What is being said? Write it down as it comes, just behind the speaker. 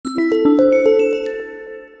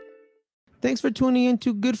Thanks for tuning in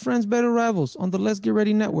to Good Friends, Better Rivals on the Let's Get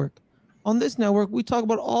Ready Network. On this network, we talk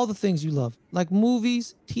about all the things you love, like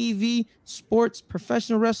movies, TV, sports,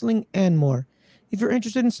 professional wrestling, and more. If you're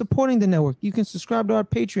interested in supporting the network, you can subscribe to our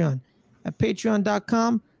Patreon at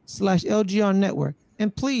patreon.com/LGR Network.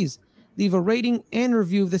 And please leave a rating and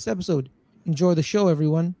review of this episode. Enjoy the show,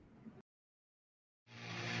 everyone.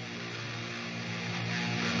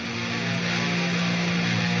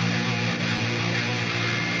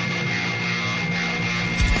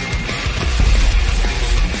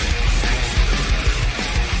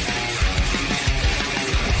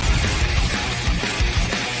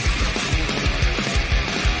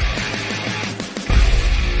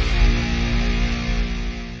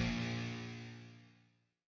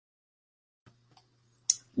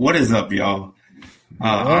 What is up, y'all?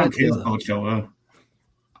 I'm Caleb Ochoa,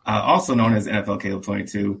 also known as NFL Caleb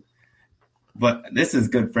 22. But this is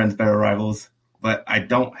Good Friends, Better Rivals. But I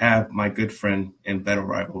don't have my good friend and better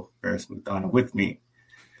rival, Ferris McDonald, with me.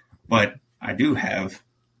 But I do have,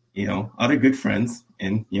 other good friends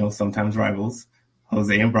and, sometimes rivals,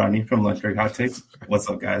 Jose and Brodney from Lunch Break Hot Takes. What's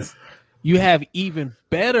up, guys? You have even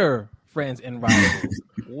better friends and rivals.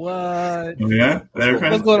 What? Yeah, better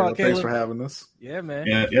friends. What's going on, Caleb? Thanks for having us. Yeah, man.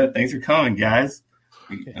 Yeah. Thanks for coming, guys.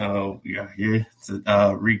 We are here to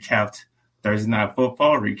recap Thursday Night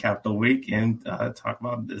Football, recap the week, and talk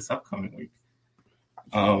about this upcoming week.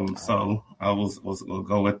 So we'll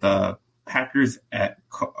go with the Packers at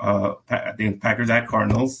Packers at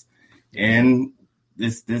Cardinals, and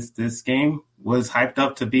this game was hyped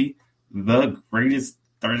up to be the greatest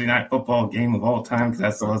Thursday Night Football game of all time, because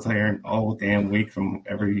that's what I was hearing all damn week from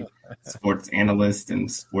every sports analyst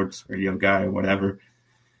and sports radio guy or whatever.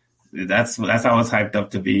 That's how it's hyped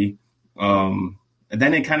up to be. And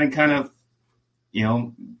then it kind of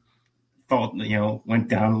went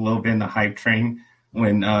down a little bit in the hype train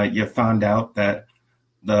when you found out that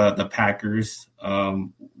the Packers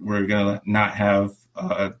were gonna not have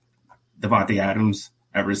Devontae Adams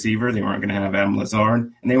at receiver. They weren't gonna have Adam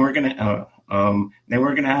Lazard, and they weren't gonna have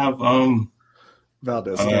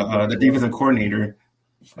Valdez, the defensive coordinator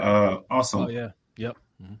also. Oh yeah, yep.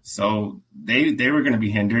 Mm-hmm. So they were going to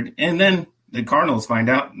be hindered, and then the Cardinals find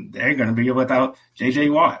out they're going to be without J.J.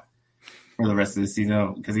 Watt for the rest of the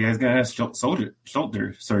season because he has going to have shoulder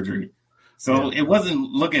surgery. So It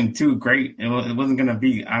wasn't looking too great. It wasn't going to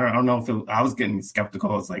be. I don't know if I was getting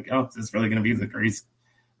skeptical. It's like, oh, is this really going to be the greatest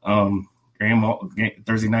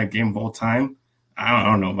Thursday night game of all time? I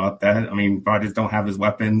don't know about that. I mean, Rodgers don't have his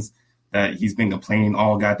weapons that he's been complaining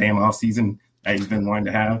all goddamn offseason that he's been wanting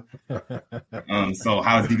to have. So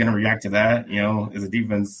how is he going to react to that? Is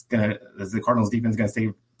the Cardinals defense going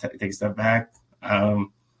to take a step back? I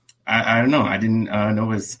don't know. I didn't know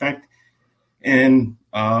what to expect. And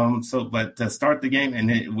but to start the game,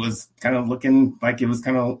 and it was kind of looking like it was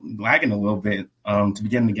kind of lagging a little bit to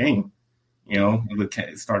begin the game. It would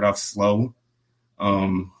start off slow.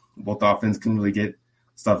 Both offense couldn't really get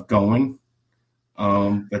stuff going.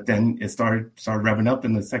 But then it started revving up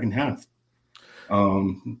in the second half.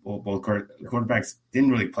 Both quarterbacks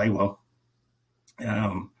didn't really play well.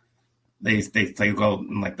 They played well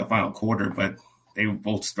in like the final quarter, but they were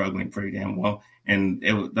both struggling pretty damn well. And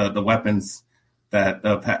the weapons that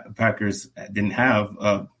the Packers didn't have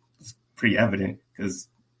was pretty evident because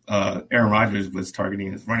Aaron Rodgers was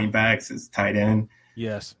targeting his running backs, his tight end.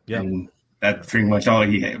 Yes. Yeah. And that's pretty much all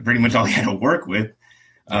he had to work with.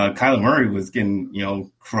 Kyler Murray was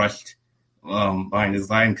getting, crushed behind his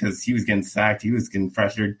line because he was getting sacked. He was getting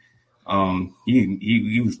pressured.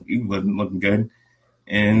 He wasn't looking good.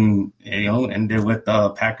 And, ended with the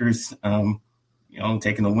Packers,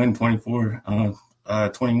 taking the win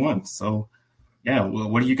 24-21. So, yeah,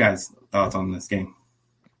 what are you guys' thoughts on this game?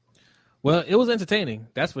 Well, it was entertaining.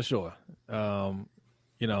 That's for sure.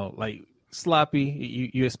 Sloppy.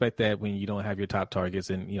 You expect that when you don't have your top targets,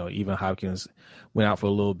 and even Hopkins went out for a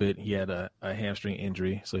little bit. He had a hamstring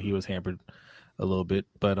injury, so he was hampered a little bit.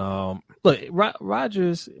 But look,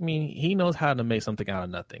 Rodgers. I mean, he knows how to make something out of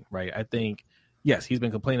nothing, right? I think yes, he's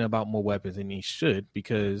been complaining about more weapons, and he should,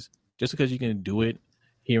 because just because you can do it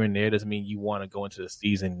here and there doesn't mean you want to go into the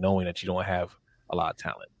season knowing that you don't have a lot of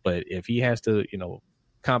talent. But if he has to,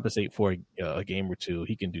 compensate for a game or two,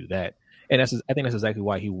 he can do that. And I think that's exactly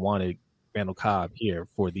why he wanted Randall Cobb here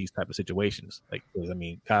for these type of situations. He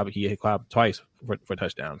hit Cobb twice for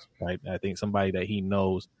touchdowns, right? I think somebody that he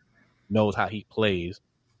knows how he plays,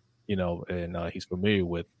 and he's familiar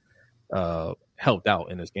with, helped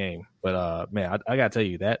out in this game. But man, I gotta tell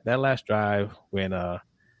you that last drive when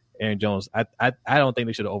Aaron Jones, I don't think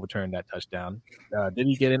they should have overturned that touchdown. Did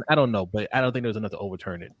he get in? I don't know, but I don't think there was enough to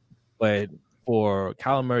overturn it. But for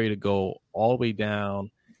Kyler Murray to go all the way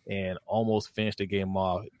down and almost finish the game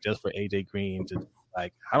off just for AJ Green to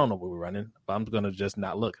like, I don't know where we're running, but I'm going to just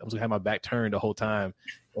not look. I'm just going to have my back turned the whole time.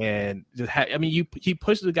 And just he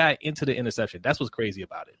pushed the guy into the interception. That's what's crazy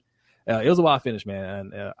about it. It was a wild finish,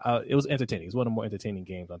 man. And it was entertaining. It was one of the more entertaining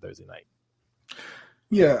games on Thursday night.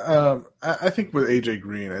 Yeah, I think with AJ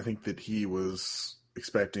Green, I think that he was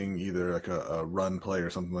expecting either like a run play or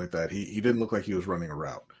something like that. He didn't look like he was running a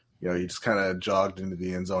route. He just kind of jogged into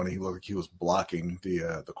the end zone. And he looked like he was blocking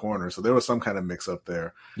the corner. So there was some kind of mix up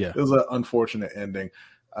there. Yeah, it was an unfortunate ending.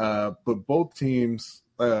 But both teams,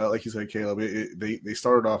 like you said, Caleb, they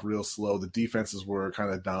started off real slow. The defenses were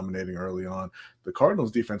kind of dominating early on. The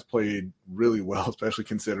Cardinals defense played really well, especially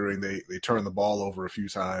considering they turned the ball over a few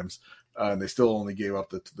times, and they still only gave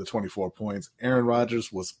up the 24 points. Aaron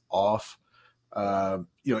Rodgers was off.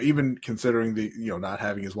 Even considering the not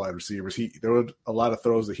having his wide receivers, there were a lot of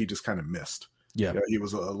throws that he just kind of missed. Yeah, he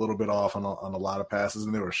was a little bit off on a lot of passes,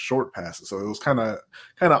 and they were short passes, so it was kind of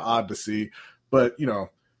odd to see. But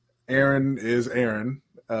Aaron is Aaron,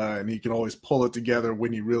 and he can always pull it together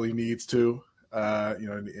when he really needs to.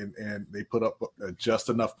 And they put up just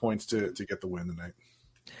enough points to get the win tonight.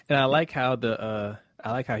 And I like how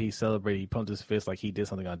he celebrated. He pumped his fist like he did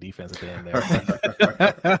something on defense at the end there.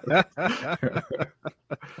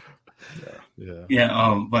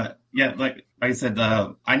 But like I said,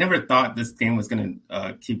 I never thought this game was going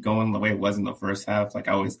to keep going the way it was in the first half. Like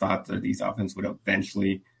I always thought that these offense would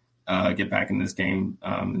eventually get back in this game,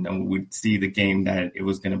 and then we'd see the game that it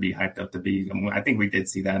was going to be hyped up to be. I think we did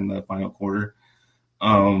see that in the final quarter.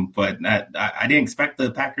 But I didn't expect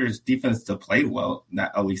the Packers defense to play well,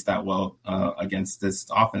 not at least that well against this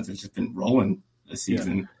offense. It's just been rolling this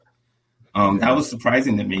season. That was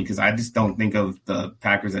surprising to me because I just don't think of the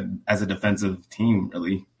Packers as a defensive team,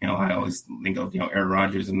 really. I always think of, Aaron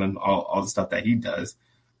Rodgers and then all the stuff that he does.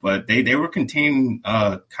 But they were containing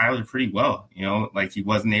Kyler pretty well. Like he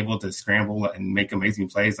wasn't able to scramble and make amazing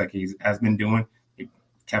plays like he has been doing. He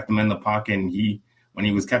kept him in the pocket, and when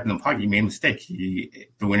he was kept in the pocket, he made a mistake. He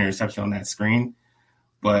threw an interception on that screen.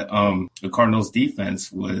 But the Cardinals'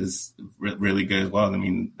 defense was really good as well. I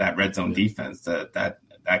mean, that red zone defense that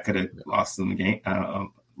could have lost them the game,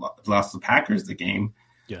 lost the Packers the game.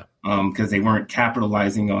 Yeah, because they weren't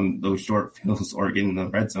capitalizing on those short fields or getting the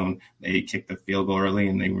red zone. They kicked the field goal early,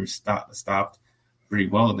 and they were stopped pretty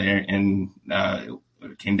well there. And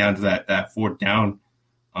it came down to that fourth down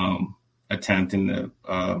attempt in the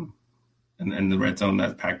red zone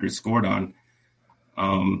that Packers scored on.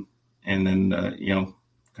 And then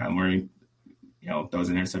Kyler Murray, throws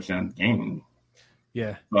an interception on the game.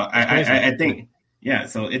 Yeah, but I think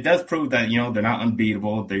so it does prove that they're not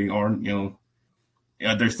unbeatable. They are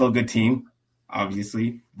they're still a good team,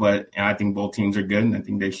 obviously, but I think both teams are good, and I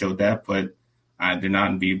think they showed that. But they're not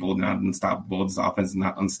unbeatable, not unstoppable. This offense is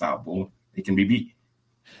not unstoppable. They can be beat.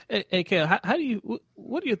 Hey, Kale,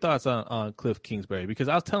 what are your thoughts on Cliff Kingsbury? Because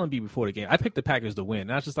I was telling B before the game, I picked the Packers to win.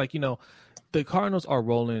 And I was just like, the Cardinals are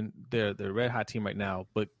rolling. They're red hot team right now,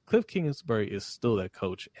 but Cliff Kingsbury is still their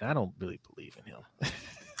coach, and I don't really believe in him.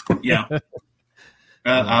 Yeah.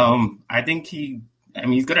 I think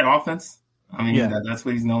he's good at offense. That's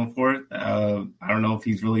what he's known for. I don't know if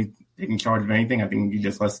he's really taking charge of anything. I think he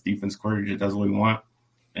just lets the defense coordinator does what he want,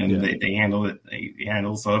 and they handle it. They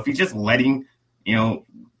handle. So if he's just letting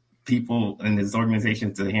people in his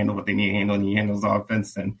organization to handle what they need to handle, and he handles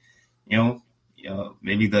offense, and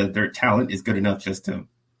maybe their talent is good enough just to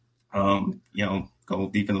go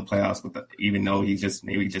deep in the playoffs even though he's just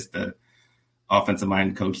the offensive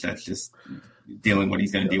minded coach that's just dealing what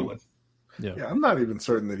he's going to deal with. Yeah, I'm not even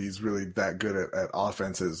certain that he's really that good at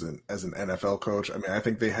offense as an NFL coach. I mean, I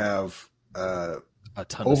think they have a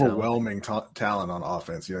ton overwhelming talent on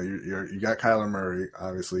offense. You got Kyler Murray,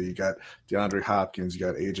 obviously. You got DeAndre Hopkins. You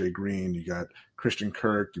got AJ Green. You got Christian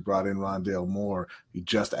Kirk. You brought in Rondale Moore. You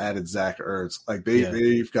just added Zach Ertz. Like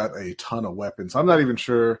they've got a ton of weapons. I'm not even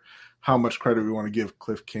sure how much credit we want to give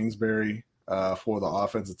Cliff Kingsbury for the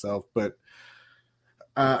offense itself, but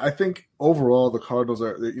I think overall the Cardinals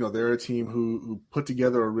are, they're a team who put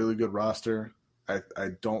together a really good roster. I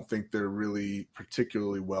don't think they're really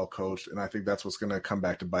particularly well coached, and I think that's what's going to come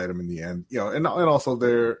back to bite them in the end. And also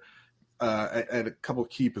they're at a couple of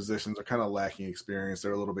key positions are kind of lacking experience.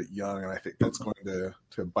 They're a little bit young, and I think that's going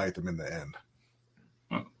to bite them in the end.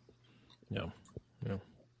 Yeah.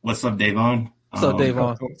 What's up, Davon? What's up,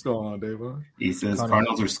 Davon? What's going on, Davon? He says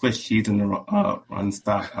Cardinals are Swiss cheese in the run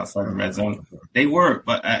stop outside the red zone. They were,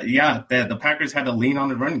 but the Packers had to lean on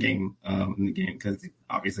the run game in the game because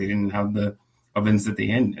obviously they didn't have the ovens at the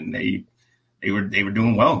end, and they were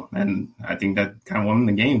doing well, and I think that kind of won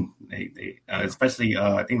the game. They especially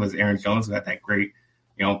I think it was Aaron Jones who got that great,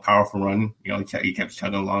 powerful run. He kept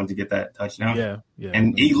chugging along to get that touchdown. Yeah.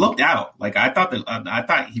 And he looked out. Like I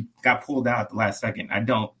thought he got pulled out at the last second. I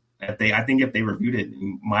think if they reviewed it,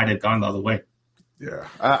 he might have gone the other way. Yeah,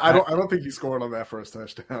 I don't think he scored on that first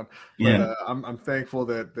touchdown. But, I'm thankful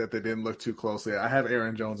that they didn't look too closely. I have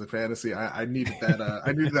Aaron Jones in fantasy. I needed that.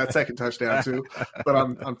 I needed that second touchdown too. But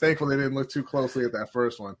I'm thankful they didn't look too closely at that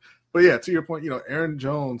first one. But yeah, to your point, Aaron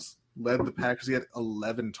Jones led the Packers. He had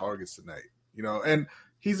 11 targets tonight. And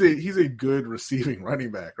he's a good receiving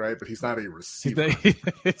running back, right? But he's not a receiver.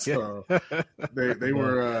 So they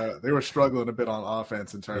were struggling a bit on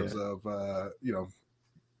offense in terms of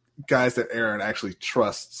guys that Aaron actually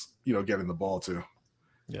trusts, getting the ball to.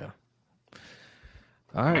 Yeah.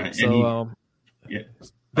 All right. So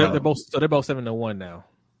they're both 7-1 now.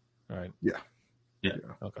 All right. Yeah.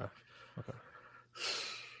 Okay.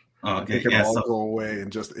 They can all go away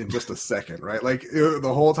in just a second, right? Like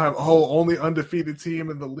the whole time, only undefeated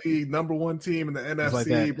team in the league, number one team in the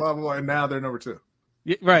NFC, like blah blah blah, and now they're number two.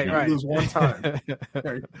 Yeah, right. Lose one time.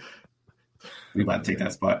 We about to take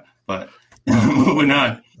that spot, but moving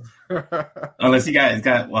on. Unless you guys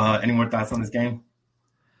got any more thoughts on this game?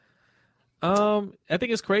 I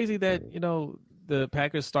think it's crazy that the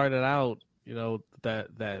Packers started out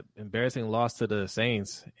that embarrassing loss to the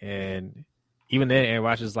Saints, and even then Aaron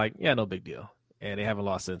Rodgers is like, yeah, no big deal, and they haven't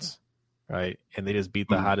lost since, right? And they just beat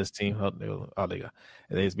the hottest team. And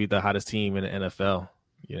they just beat the hottest team in the NFL.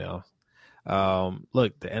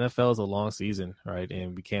 Look, the NFL is a long season, right?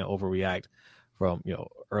 And we can't overreact from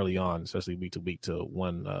early on, especially week to week, to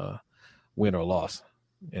one win or loss,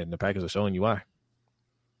 and the Packers are showing you why.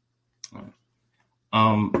 So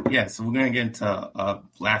we're gonna get into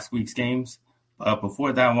last week's games.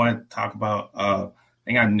 Before that, I want to talk about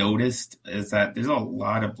thing I noticed is that there's a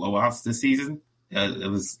lot of blowouts this season. It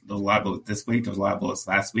was a lot of this week. There was a lot of blowouts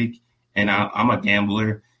last week, and I'm a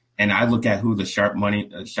gambler, and I look at who the sharp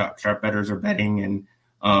bettors are betting and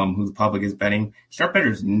who the public is betting. Sharp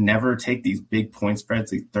bettors never take these big point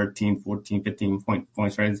spreads, like 13, 14, 15 point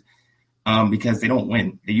spreads, because they don't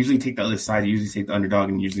win. They usually take the other side. They usually take the underdog,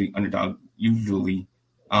 and underdog usually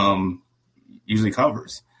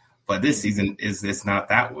covers. But this season it's not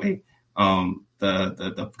that way.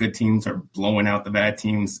 The good teams are blowing out the bad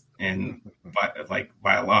teams and by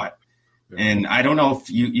a lot. Yeah. And I don't know if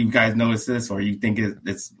you guys notice this, or you think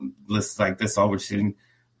it's lists like this all we're shooting,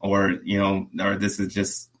 or or this is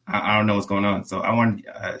just I don't know what's going on. So I want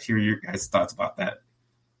to hear your guys' thoughts about that.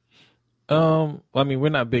 Well, I mean, we're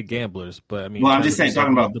not big gamblers, but I mean, well, I'm just saying,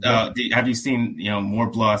 talking about have you seen more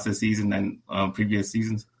blowouts this season than previous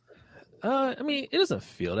seasons? I mean, it doesn't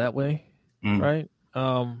feel that way, right?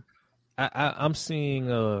 I'm seeing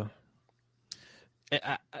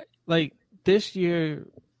like this year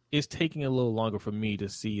is taking a little longer for me to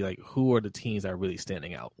see like who are the teams that are really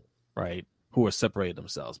standing out, right? Who are separating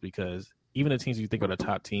themselves, because even the teams you think are the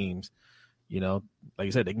top teams, like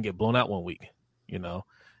you said, they can get blown out one week,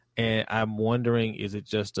 and I'm wondering, is it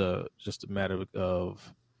just a matter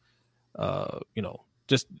of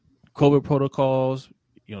just COVID protocols,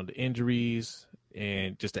 the injuries,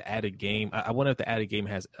 and just the added game. I wonder if the added game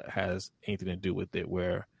has anything to do with it,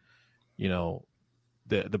 where,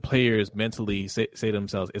 the players mentally say to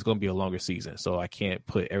themselves, it's going to be a longer season, so I can't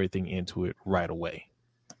put everything into it right away.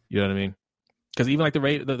 You know what I mean? Because even like the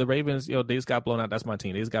Ravens, they just got blown out. That's my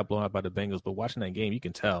team. They just got blown out by the Bengals. But watching that game, you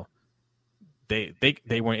can tell they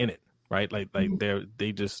weren't in it, right? Like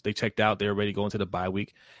they checked out. They were ready to go into the bye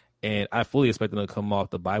week. And I fully expect them to come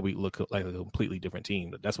off the bye week look like a completely different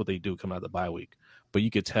team. That's what they do, come out of the bye week. But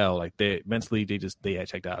you could tell, like, they mentally they had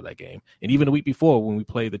checked out of that game. And even the week before, when we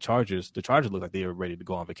played the Chargers looked like they were ready to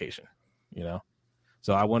go on vacation.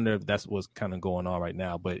 So I wonder if that's what's kind of going on right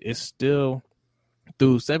now. But it's still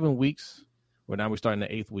through 7 weeks. Where now we're starting the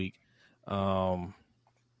 8th week.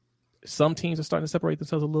 Some teams are starting to separate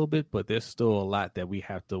themselves a little bit, but there's still a lot that we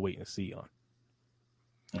have to wait and see on.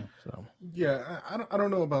 So yeah, I don't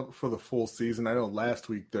know about for the full season. I know last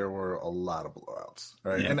week there were a lot of blowouts,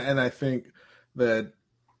 right? Yeah. And I think that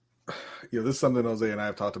this is something Jose and I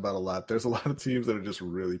have talked about a lot. There's a lot of teams that are just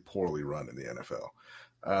really poorly run in the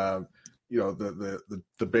NFL.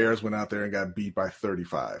 The Bears went out there and got beat by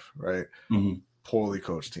 35, right? Mm-hmm. Poorly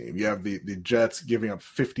coached team. You have the Jets giving up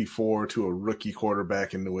 54 to a rookie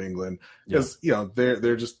quarterback in New England because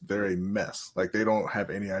they're a mess. Like, they don't have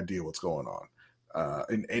any idea what's going on.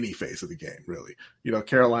 In any phase of the game, really.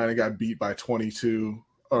 Carolina got beat by 22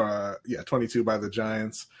 by the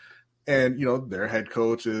Giants. And, their head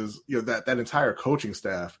coach is, that entire coaching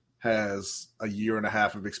staff has a year and a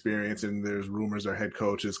half of experience, and there's rumors their head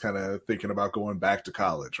coach is kind of thinking about going back to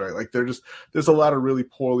college, right? Like there's a lot of really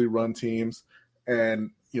poorly run teams,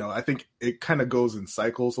 and I think it kind of goes in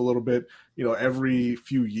cycles a little bit. Every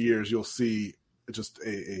few years you'll see just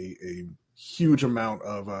a huge amount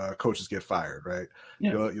of coaches get fired, right?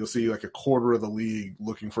 Yeah. You'll see like a quarter of the league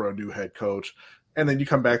looking for a new head coach, and then you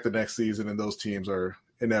come back the next season and those teams are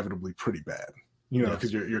inevitably pretty bad.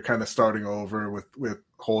 Because you're kind of starting over with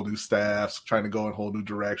whole new staffs, trying to go in whole new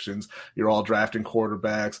directions. You're all drafting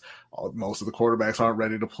quarterbacks. Most of the quarterbacks aren't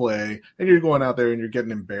ready to play, and you're going out there and you're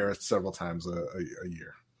getting embarrassed several times a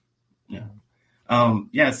year. Yeah.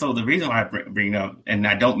 So the reason why I bring it up, and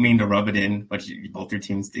I don't mean to rub it in, but both your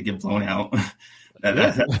teams did get blown out.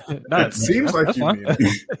 It seems like you mean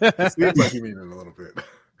it. It seems like you mean it a little bit.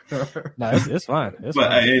 No, it's fine.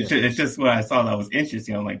 It's just what I saw that was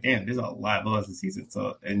interesting. I'm like, damn, there's a lot of blows this season.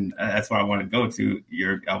 So, and that's why I want to go to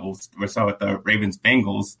we'll start with the Ravens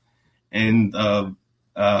Bengals, and the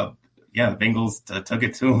Bengals took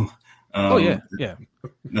it to them.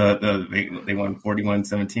 They won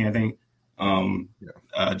 41-17, I think.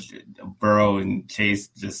 Burrow and Chase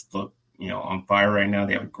just look on fire right now.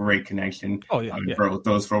 They have a great connection. Burrow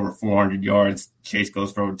throws for over 400 yards. Chase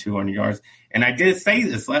goes for over 200 yards. And I did say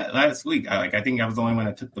this last week. I think I was the only one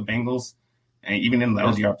that took the Bengals. And even in the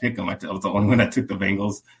LGR pick'em, I was the only one that took the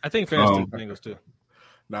Bengals. I think Ferris took the Bengals too.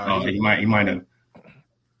 He might have.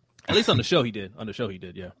 At least on the show he did.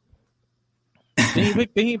 Yeah. Did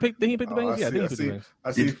he pick the Bengals?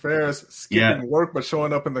 I see Ferris skipping work but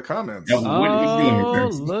showing up in the comments.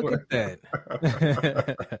 Look at that.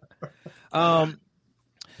 Obviously,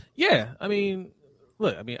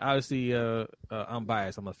 I'm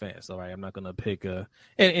biased. I'm a fan, so I'm not gonna pick. And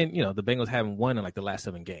the Bengals haven't won in like the last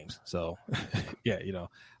 7 games, so I'm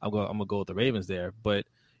gonna go with the Ravens there. But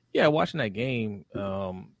watching that game,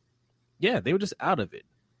 they were just out of it.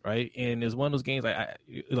 Right. And it's one of those games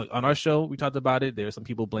look, on our show, we talked about it. There's some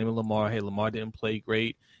people blaming Lamar. Hey, Lamar didn't play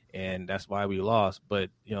great, and that's why we lost. But,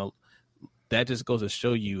 that just goes to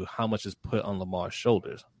show you how much is put on Lamar's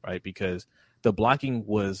shoulders, right? Because the blocking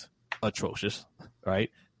was atrocious, right?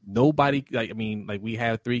 Nobody, we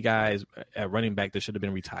have 3 guys at running back that should have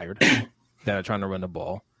been retired that are trying to run the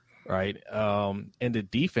ball, right? And the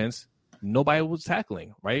defense, nobody was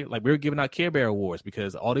tackling, right? Like we were giving out Care Bear awards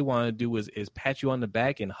because all they want to do is pat you on the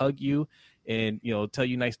back and hug you and, tell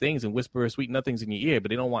you nice things and whisper sweet nothings in your ear, but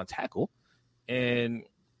they don't want to tackle. And,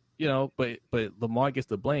 but Lamar gets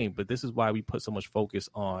the blame. But this is why we put so much focus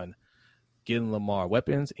on getting Lamar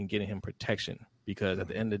weapons and getting him protection, because at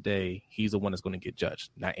the end of the day, he's the one that's going to get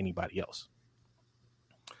judged, not anybody else.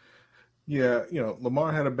 Yeah,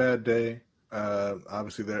 Lamar had a bad day.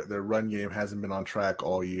 Obviously, their run game hasn't been on track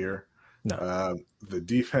all year. No. The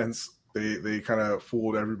defense, they kind of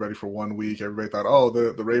fooled everybody for 1 week. Everybody thought,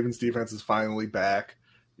 the Ravens defense is finally back.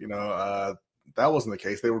 That wasn't the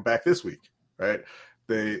case. They were back this week, right?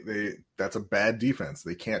 That's a bad defense.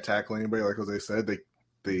 They can't tackle anybody. Like Jose said,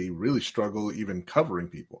 they really struggle even covering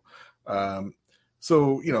people.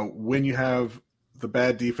 So when you have the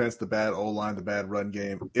bad defense, the bad O-line, the bad run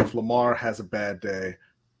game, if Lamar has a bad day,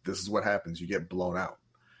 this is what happens. You get blown out.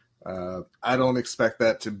 I don't expect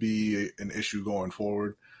that to be an issue going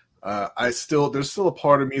forward. There's still a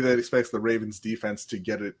part of me that expects the Ravens defense to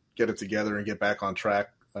get it together and get back on track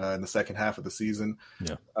in the second half of the season.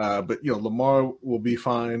 Yeah. But Lamar will be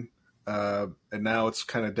fine. And now it's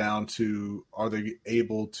kind of down to, are they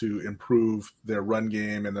able to improve their run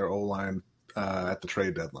game and their O-line at the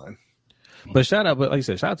trade deadline? But like you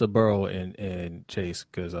said, shout out to Burrow and Chase,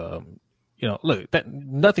 because look,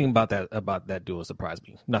 nothing about that duo surprised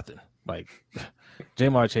me. Nothing. Like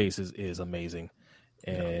Jamar Chase is amazing,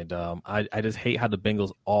 and I just hate how the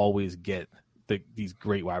Bengals always get these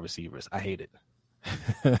great wide receivers. I hate it.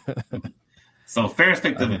 So Ferris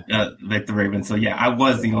picked the Ravens. So I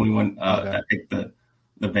was the only one that picked the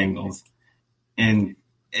Bengals, and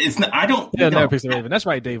it's not. I don't. Yeah, never picked the Ravens. That's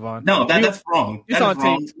right, Davon. No, that's wrong. It's on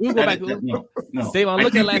tape. We'll go back. No. Davon,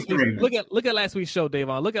 look at last week. Look at last week's show,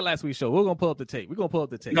 Davon. Look at last week's show. We're gonna pull up the tape.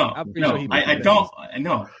 No, I don't.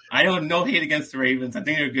 No, I don't. No hate against the Ravens. I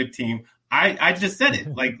think they're a good team. I just said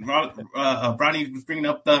it. Like Bronny was bringing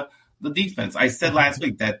up the defense. I said last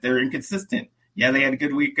week that they're inconsistent. Yeah, they had a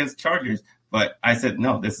good week against Chargers, but I said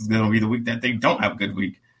no. This is going to be the week that they don't have a good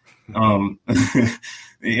week. That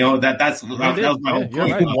was my whole point.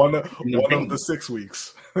 Right. One of the 6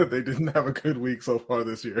 weeks they didn't have a good week so far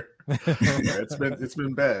this year. It's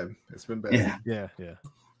been bad. It's been bad. Yeah.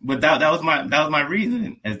 But that was my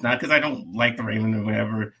reason. It's not because I don't like the Ravens or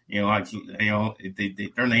whatever. They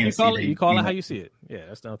turn the NFC. You call it how you see it. Yeah,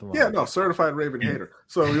 that's nothing wrong. Yeah, no, certified Raven hater.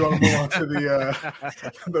 So we want to move on to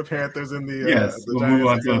the Panthers and the yes. The we'll Giants. move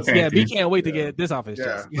on to the Panthers. Yeah, we can't wait to get this off his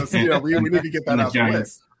chest. We need to get that out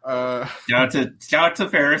Giants. the way. Shout out to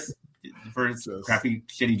Ferris for crappy,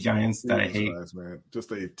 shitty Giants that I hate. Guys, man,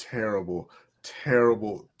 just a terrible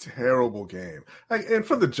game. And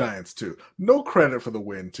for the Giants too. No credit for the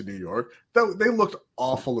win to New York. They looked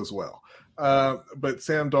awful as well. But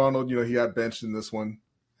Sam Darnold, he got benched in this one,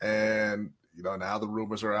 and now the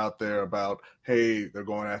rumors are out there about, hey, they're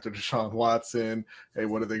going after Deshaun Watson. Hey,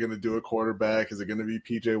 what are they going to do at quarterback? Is it going to be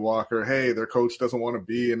PJ Walker? Hey, their coach doesn't want to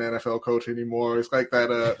be an NFL coach anymore. It's like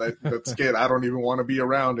that skit, I don't even want to be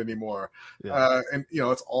around anymore. Yeah. And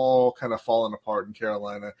it's all kind of falling apart in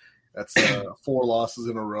Carolina. That's 4 losses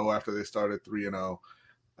in a row after they started 3-0.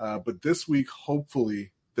 But this week,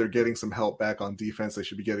 hopefully, they're getting some help back on defense. They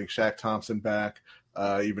should be getting Shaq Thompson back,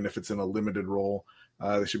 even if it's in a limited role.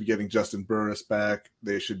 They should be getting Justin Burris back.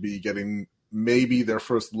 They should be getting maybe their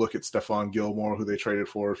first look at Stephon Gilmore, who they traded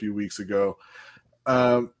for a few weeks ago.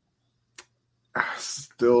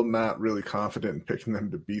 Still not really confident in picking them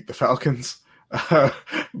to beat the Falcons.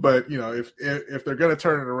 But, if they're going to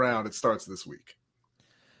turn it around, it starts this week.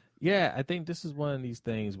 Yeah, I think this is one of these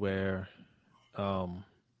things where,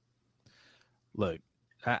 look,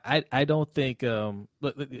 I don't think,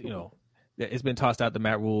 it's been tossed out. The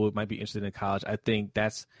Matt Rule might be interested in college. I think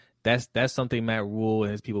that's something Matt Rule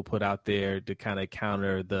and his people put out there to kind of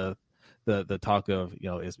counter the talk of,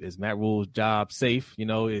 is Matt Rule's job safe?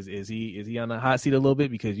 Is he on the hot seat a little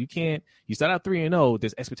bit? Because you start out 3-0,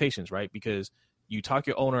 there's expectations, right? Because you talk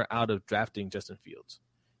your owner out of drafting Justin Fields,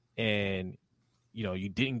 and you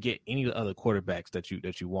didn't get any of the other quarterbacks that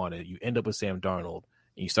you wanted. You end up with Sam Darnold,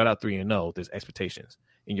 and you start out 3-0. There's expectations.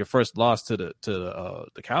 In your first loss to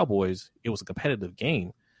the Cowboys, it was a competitive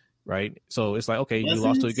game, right? So it's like, okay, you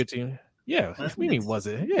lost to a good team. Yeah, what do you mean was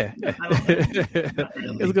it? Yeah.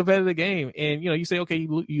 It was a competitive game, and you say, okay,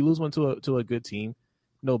 you lose one to a good team,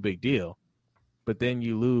 no big deal, but then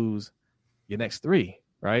you lose your next 3,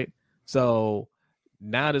 right? So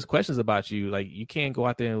now there's questions about you. Like, you can't go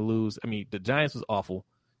out there and lose. I mean, the Giants was awful.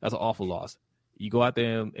 That's an awful loss. You go out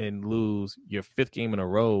there and lose your 5th game in a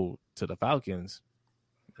row to the Falcons.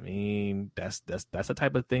 I mean, that's the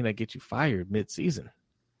type of thing that gets you fired mid-season,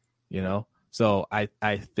 So I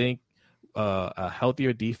think a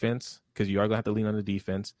healthier defense, because you are going to have to lean on the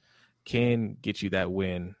defense, can get you that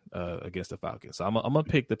win against the Falcons. So I'm going to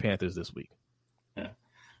pick the Panthers this week. Yeah.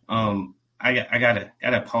 I gotta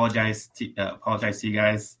apologize to you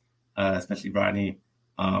guys, especially Rodney,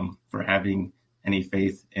 for having any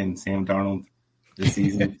faith in Sam Darnold this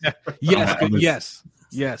season. Yes.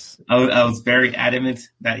 I was very adamant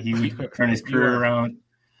that he would turn his career around.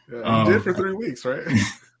 Yeah, he did for 3 weeks, right?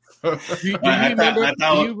 Do you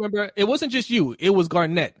remember? It wasn't just you. It was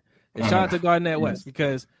Garnett. And shout out to Garnett West,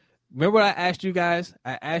 because remember what I asked you guys?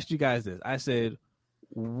 I asked you guys this. I said,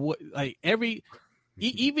 what? Like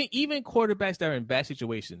even quarterbacks that are in bad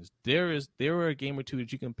situations, there are a game or two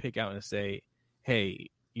that you can pick out and say, hey,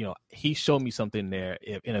 he showed me something there.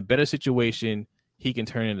 If in a better situation, he can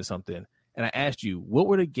turn into something. And I asked you, what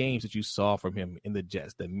were the games that you saw from him in the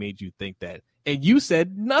Jets that made you think that? And you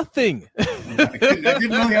said nothing. I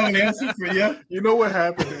didn't really have an answer for you. You know what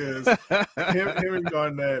happened is him and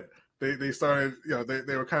Garnett, they started,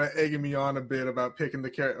 they were kind of egging me on a bit about picking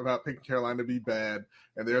Carolina to be bad.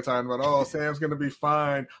 And they were talking about, oh, Sam's going to be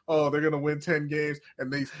fine. Oh, they're going to win 10 games.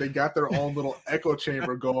 And they got their own little echo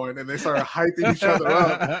chamber going, and they started hyping each other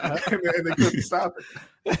up, and they couldn't stop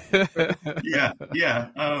it. Yeah.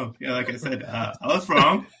 Like I said, I was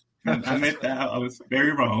wrong. I admit that I was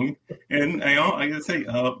very wrong. And I got to say,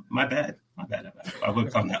 my bad. I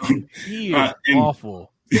would on that one. He is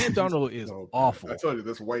awful. Sam Darnold is awful. I told you,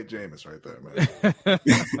 this white Jameis right there, man.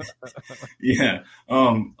 Yeah.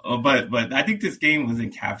 But I think this game was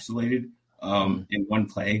encapsulated in one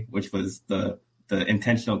play, which was the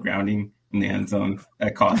intentional grounding in the end zone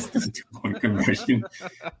that cost the 2-point conversion.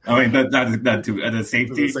 I mean, the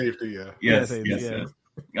safety. The safety, yeah. Yes.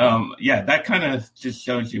 That kind of just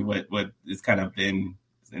shows you what it's kind of been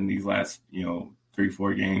in these last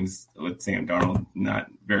 3-4 games with Sam Darnold. Not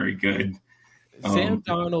very good. Sam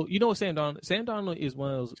Darnold, Sam Darnold is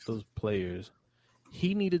one of those players.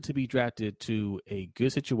 He needed to be drafted to a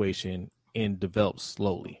good situation and develop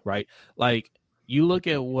slowly, right? Like, you look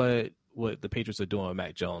at what the Patriots are doing with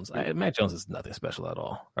Mac Jones. Mac Jones is nothing special at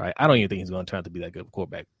all, right? I don't even think he's going to turn out to be that good of a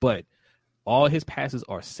quarterback, but all his passes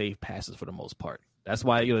are safe passes for the most part. That's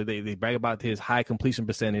why they brag about his high completion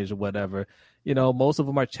percentage or whatever. Most of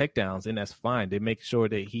them are checkdowns, and that's fine. They make sure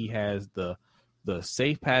that he has the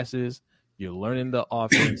safe passes. You're learning the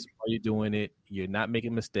offense while you're doing it. You're not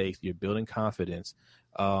making mistakes. You're building confidence.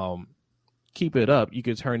 Keep it up. You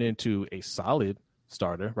could turn into a solid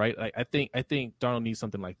starter, right? I think Darnold needs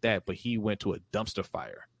something like that, but he went to a dumpster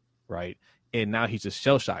fire, right? And now he's just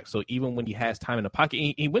shell shocked. So even when he has time in the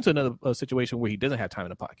pocket, he went to another situation where he doesn't have time in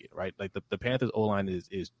the pocket, right? Like the Panthers O-line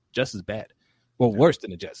is just as bad, or worse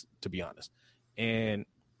than the Jets, to be honest. And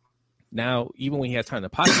now even when he has time in the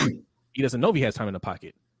pocket, he doesn't know if he has time in the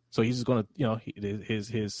pocket. So he's just going to,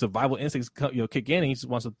 his survival instincts, kick in, and he just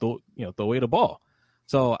wants to throw away the ball.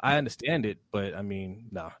 So I understand it, but I mean,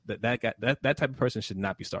 no, that type of person should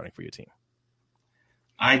not be starting for your team.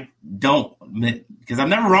 I don't, because I'm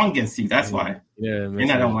never wrong against you. That's why. Yeah,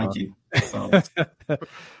 and I don't like you. So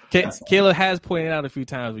Kayla has pointed out a few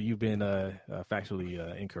times where you've been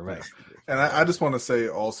factually incorrect. And I just want to say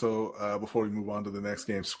also, before we move on to the next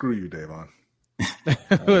game, screw you, Davon.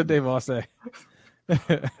 What did Davon say?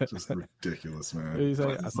 Just ridiculous, man. What did you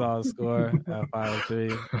say? I saw a score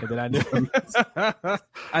 5-3, and then I knew.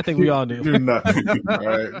 I think we all knew. You knew nothing. All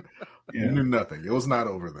right, you knew nothing. It was not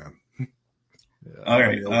over then. Yeah. All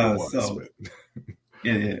right.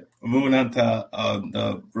 Yeah. Moving on to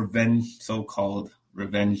the so-called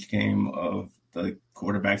revenge game of the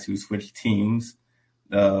quarterbacks who switched teams.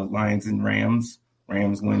 The Lions and Rams.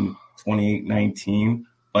 Rams win 28-19,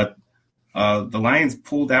 but the Lions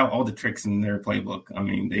pulled out all the tricks in their playbook. I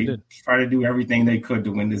mean, they tried to do everything they could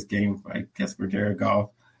to win this game, I guess, for Jared Goff.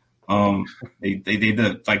 They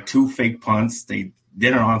did like 2 fake punts. They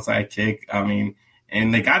did an onside kick. I mean,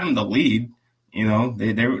 and they got him the lead. They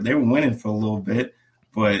were winning for a little bit,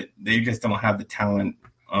 but they just don't have the talent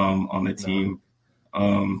on the team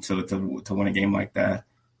to win a game like that.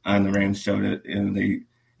 And the Rams showed it,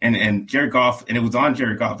 and Jared Goff, and it was on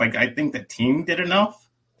Jared Goff. Like, I think the team did enough.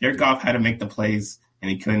 Jared Goff had to make the plays, and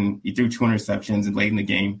he couldn't. He threw 2 interceptions and late in the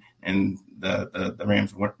game, and the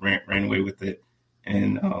Rams ran away with it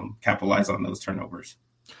and capitalized on those turnovers.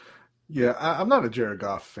 Yeah, I'm not a Jared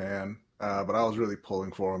Goff fan. But I was really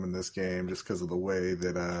pulling for him in this game just because of the way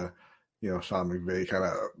that, Sean McVay kind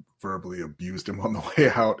of verbally abused him on the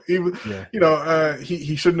way out.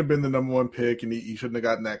 He shouldn't have been the number 1 pick, and he shouldn't have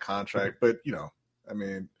gotten that contract. But, I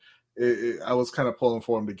mean, I was kind of pulling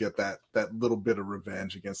for him to get that little bit of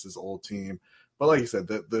revenge against his old team. But like you said,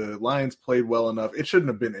 the Lions played well enough. It shouldn't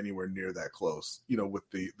have been anywhere near that close, with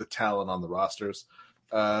the talent on the rosters.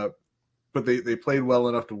 But they played well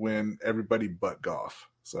enough to win everybody but Goff.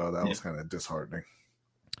 So that was kind of disheartening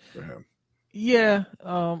for him. Yeah.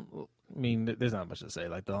 I mean, there's not much to say.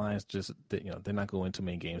 Like, the Lions just, they're not going to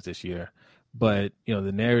win games this year. But,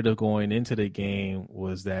 the narrative going into the game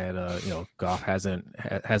was that, Goff hasn't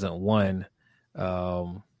won,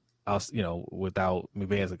 without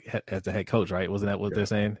McVay as the head coach, right? Wasn't that what they're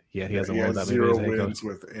saying? Yeah, he hasn't won without McVay as the head coach.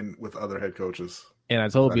 with other head coaches. And I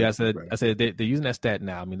told you, I said they're using that stat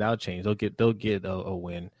now. I mean, that'll change. They'll get a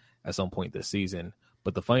win at some point this season.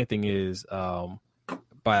 But the funny thing is, by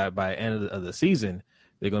end of the season,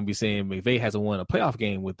 they're going to be saying McVay hasn't won a playoff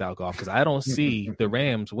game without Goff, because I don't see the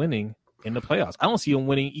Rams winning in the playoffs. I don't see them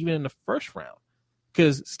winning even in the first round,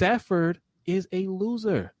 because Stafford is a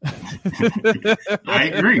loser. I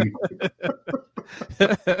agree.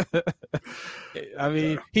 I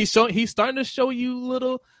mean, he's starting to show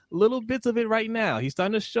you little bits of it right now. He's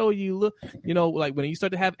starting to show you, like when you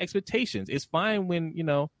start to have expectations. It's fine when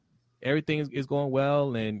everything is going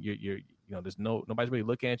well and you're there's nobody's really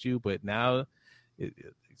looking at you, but now you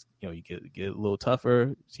get a little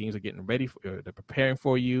tougher. Teams are getting ready they're preparing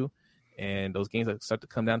for you, and those games that start to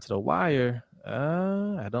come down to the wire.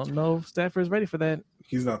 I don't know if Stafford's ready for that.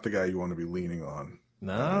 He's not the guy you want to be leaning on.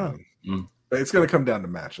 No. But it's going to come down to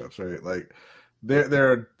matchups, right? Like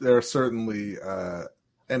there are certainly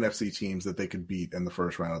NFC teams that they could beat in the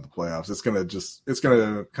first round of the playoffs. It's going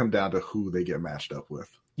to come down to who they get matched up with.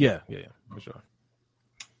 Yeah, for sure.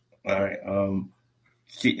 All right.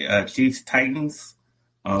 Chiefs, Titans.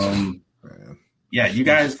 Yeah, you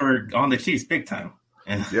guys were on the Chiefs big time.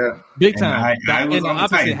 Yeah, big time. I was and the on the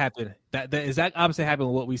opposite Titans. happened. The exact opposite happened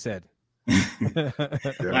with what we said.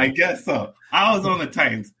 I guess so. I was on the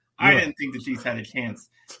Titans. I didn't think the Chiefs had a chance,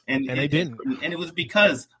 and they didn't. And it was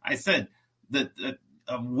because I said that.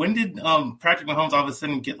 When did Patrick Mahomes all of a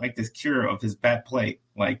sudden get like this cure of his bad play?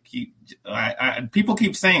 Like people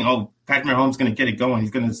keep saying, "Oh, Patrick Mahomes is going to get it going.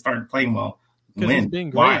 He's going to start playing well." Because he's been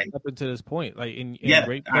great Why? up until this point. Like in yeah,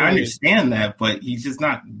 great I understand that, but he's just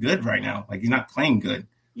not good right now. Like, he's not playing good.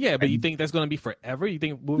 Yeah, but you think that's going to be forever? You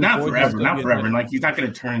think not forever? Like he's not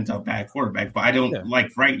going to turn into a bad quarterback. But I don't like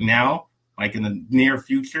right now, like in the near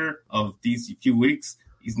future of these few weeks,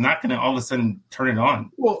 he's not going to all of a sudden turn it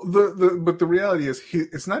on. Well, but the reality is,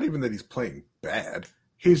 it's not even that he's playing bad.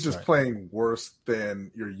 He's just playing worse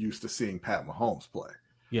than you're used to seeing Pat Mahomes play.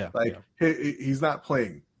 Yeah, he's not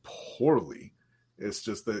playing poorly. It's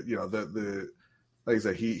just that the like I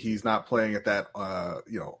said, he's not playing at that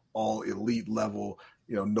all elite level.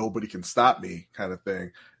 Nobody can stop me kind of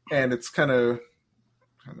thing, and it's kind of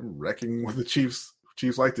wrecking what the Chiefs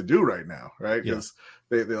like to do right now, right? Because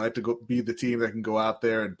they like to be the team that can go out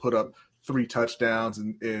there and put up 3 touchdowns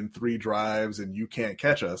in 3 drives, and you can't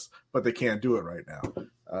catch us, but they can't do it right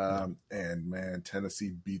now. And man,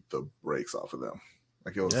 Tennessee beat the brakes off of them.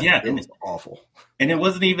 Like it was awful. And it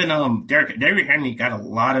wasn't even Derrick Henry got a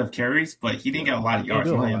lot of carries, but he didn't get a lot of yards.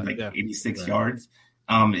 Only like 86 yards.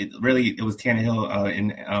 It was Tannehill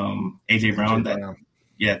and AJ Brown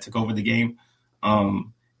that took over the game.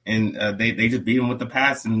 And they just beat him with the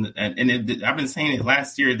pass. And I've been saying it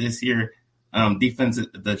last year, this year,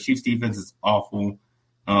 the Chiefs defense is awful.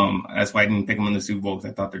 That's why I didn't pick them in the Super Bowl, because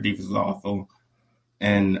I thought their defense was awful.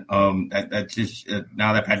 And that just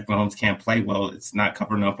now that Patrick Mahomes can't play well, it's not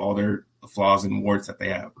covering up all their flaws and warts that they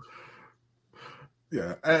have.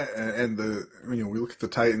 Yeah, and we look at the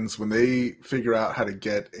Titans, when they figure out how to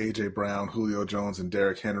get AJ Brown, Julio Jones, and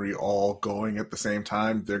Derrick Henry all going at the same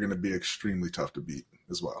time, they're going to be extremely tough to beat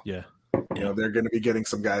as well. Yeah, they're going to be getting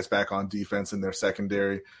some guys back on defense in their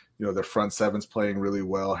secondary. Their front seven's playing really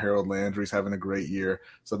well. Harold Landry's having a great year,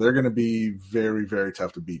 so they're going to be very, very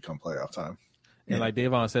tough to beat come playoff time. And like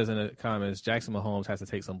Davon says in the comments, Jackson Mahomes has to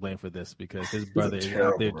take some blame for this, because his brother is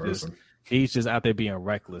out there he's just out there being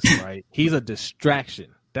reckless, right? He's a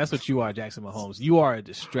distraction. That's what you are, Jackson Mahomes. You are a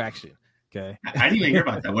distraction. Okay. I didn't even hear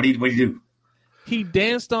about that. What did you do? He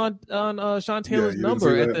danced on Sean Taylor's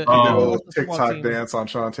number at the TikTok dance on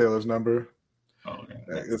Sean Taylor's number. Oh,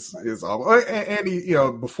 yeah. It's awful. And he,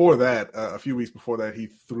 before that, a few weeks before that, he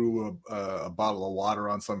threw a bottle of water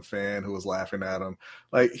on some fan who was laughing at him.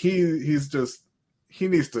 Like he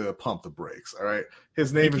needs to pump the brakes. All right.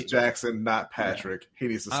 His name is Jackson, not Patrick. He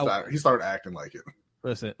needs to stop. He started acting like it.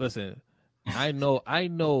 Listen. I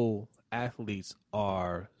know athletes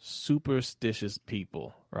are superstitious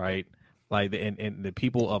people, right? Like, and the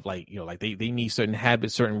people of they need certain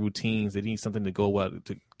habits, certain routines. They need something to go well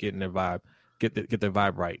to get in their vibe, get their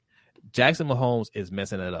vibe right. Jackson Mahomes is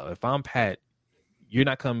messing it up. If I'm Pat, you're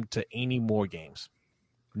not coming to any more games.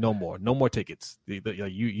 No more tickets.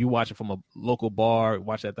 You watch it from a local bar,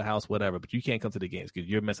 watch it at the house, whatever, but you can't come to the games because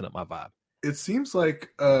you're messing up my vibe. It seems like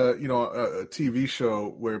a TV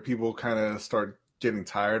show where people kind of start getting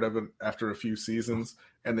tired of it after a few seasons,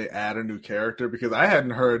 and they add a new character, because I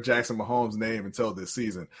hadn't heard Jackson Mahomes' name until this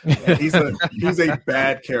season. He's a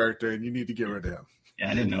bad character, and you need to get rid of him.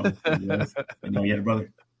 Yeah, I didn't know. I didn't know you had a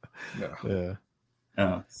brother. No.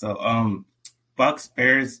 Yeah. So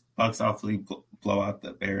Bears hopefully blow out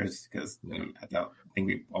the Bears, because I think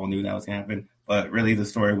we all knew that was going to happen. But really, the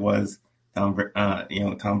story was Tom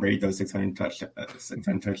Brady throws 600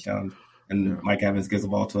 touchdowns, and Mike Evans gives the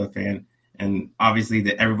ball to a fan. And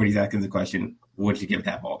obviously, everybody's asking the question, would you give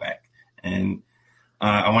that ball back? And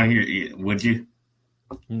I want to hear, would you?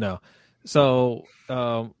 No. So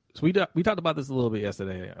we talked about this a little bit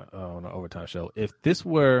yesterday on our overtime show. If this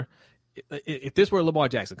were Lamar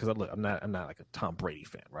Jackson, because I'm not like a Tom Brady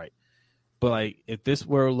fan, right? But like, if this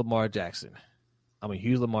were Lamar Jackson, I'm a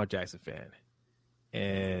huge Lamar Jackson fan,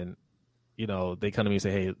 and they come to me and say,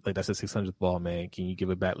 hey, like, that's a 600th ball, man. Can you give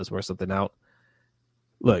it back? Let's work something out.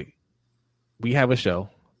 Look, we have a show.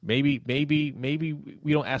 Maybe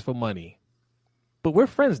we don't ask for money, but we're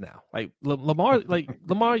friends now. Like Lamar,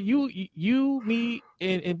 you, me,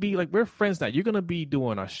 and B, like, we're friends now. You're gonna be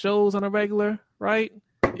doing our shows on a regular, right?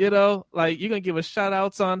 Like, you're gonna give us shout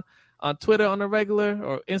outs on Twitter on a regular,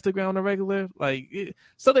 or Instagram on a regular. Like,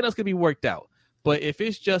 something else could be worked out. But if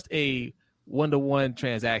it's just a 1-to-1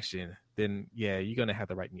 transaction, then yeah, you're gonna have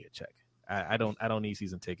to write me a check. I don't need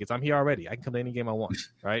season tickets. I'm here already. I can come to any game I want,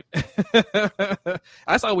 right?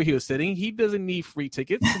 I saw where he was sitting. He doesn't need free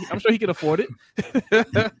tickets. I'm sure he can afford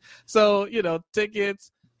it. So,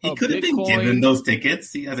 tickets. He could have been given those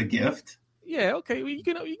tickets. He has a gift. Yeah, okay. Well, you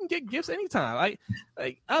can get gifts anytime.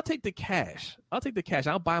 I'll take the cash.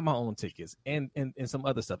 I'll buy my own tickets and some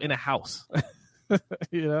other stuff in a house.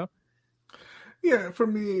 Yeah, for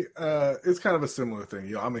me, it's kind of a similar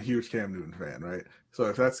thing. I'm a huge Cam Newton fan, right? So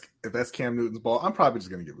if that's Cam Newton's ball, I'm probably just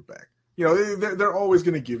going to give it back. They're always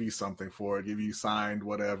going to give you something for it, give you signed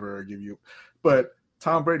whatever, but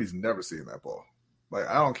Tom Brady's never seen that ball. Like,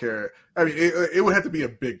 I don't care. I mean, it would have to be a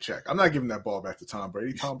big check. I'm not giving that ball back to Tom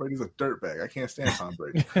Brady. Tom Brady's a dirtbag. I can't stand Tom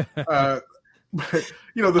Brady. But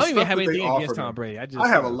you know, the I don't stuff even have that they anything offered against Tom him, Brady. I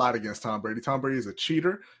have a lot against Tom Brady. Tom Brady is a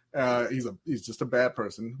cheater. He's just a bad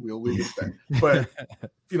person. We'll leave it at that. But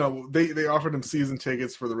you know, they offered him season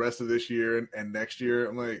tickets for the rest of this year and next year.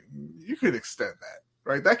 I'm like, you could extend that,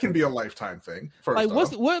 right? That can be a lifetime thing. First,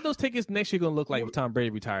 like, what are those tickets next year going to look like if Tom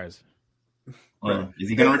Brady retires? Right. Is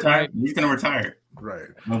he going to retire? He's going to retire. Right.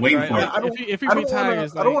 I'm waiting for it. If he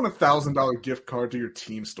retires, I don't want $1,000 gift card to your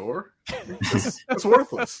team store. That's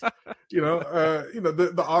worthless. You know,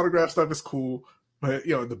 the autograph stuff is cool, but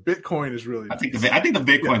you know, the Bitcoin is really. I think the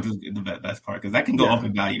Bitcoin is the best part because that can go up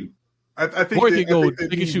in value. I think it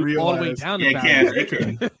can shoot all the way down. It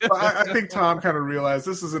can. I think Tom kind of realized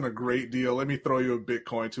this isn't a great deal. Let me throw you a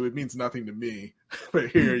Bitcoin too. It means nothing to me, but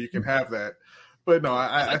here you can have that. But no,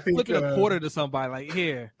 I think look at a quarter to somebody like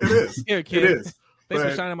here. It is. Here, kid. It is. Thanks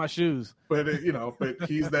for shining my shoes. But but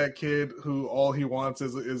he's that kid who all he wants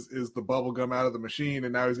is the bubble gum out of the machine,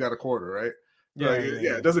 and now he's got a quarter, right? Yeah.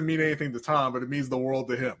 It doesn't mean anything to Tom, but it means the world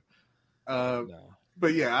to him.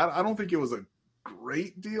 But yeah, I don't think it was a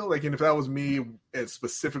great deal. Like, and if that was me and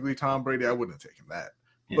specifically Tom Brady, I wouldn't have taken that.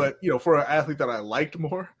 Yeah. But you know, for an athlete that I liked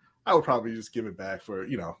more, I would probably just give it back for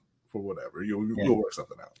for whatever. You'll work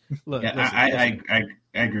something out. Look, I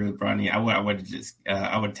agree with Bronny. I would just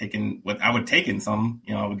I would have taken some.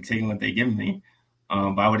 You know, I would have taken what they give me.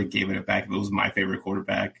 But I would have given it back if it was my favorite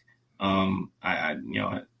quarterback. I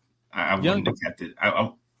wouldn't have kept it.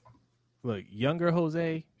 Look, younger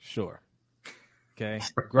Jose, sure. Okay,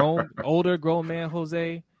 older grown man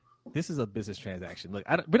Jose. This is a business transaction. Look,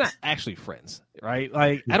 we're not actually friends, right?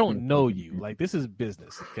 Like, I don't know you. Like, this is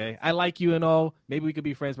business, okay? I like you and all. Maybe we could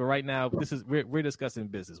be friends, but right now, we're discussing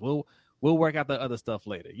business. We'll work out the other stuff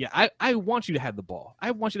later. Yeah, I want you to have the ball.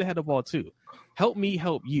 I want you to have the ball too. Help me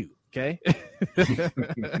help you, okay?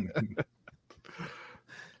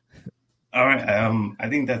 All right. I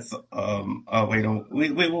think that's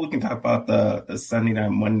we can talk about the Sunday night,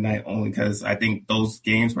 Monday night only because I think those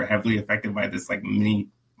games were heavily affected by this like mini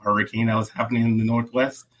hurricane that was happening in the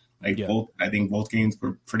Northwest. I think both games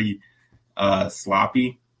were pretty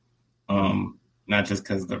sloppy. Not just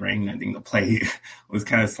because of the rain. I think the play was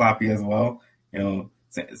kind of sloppy as well. You know,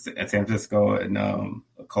 San Francisco and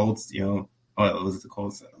Colts. You know, was it the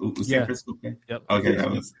Colts? Was San Francisco? Okay. Yep. Okay, that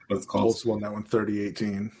was Colts. Colts won that one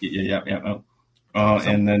 30-18. Yeah.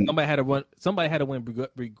 And then somebody had to win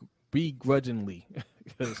begrudgingly.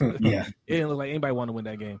 Yeah, it didn't look like anybody wanted to win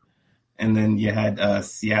that game. And then you had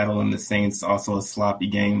Seattle and the Saints, also a sloppy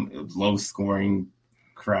game. It was low scoring,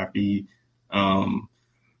 crappy.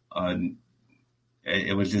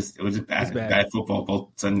 It was just bad football. Both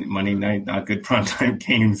Sunday, Monday night, not good primetime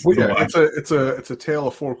games. Well, yeah, it's a tale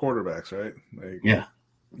of four quarterbacks, right? Like, yeah.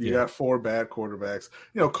 You got four bad quarterbacks.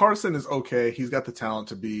 You know, Carson is okay. He's got the talent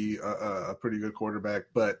to be a pretty good quarterback,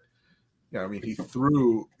 but I mean, he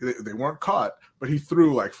threw. They weren't caught, but he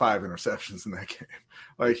threw like 5 interceptions in that game.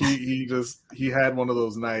 Like he had one of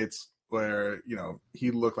those nights where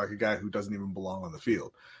he looked like a guy who doesn't even belong on the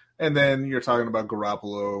field. And then you're talking about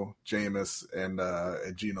Garoppolo, Jameis, and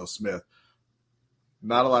Geno Smith.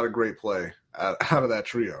 Not a lot of great play out of that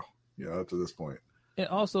trio, up to this point. And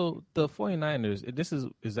also the 49ers, this is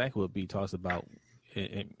exactly what B talks about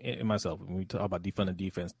in myself. When we talk about defunding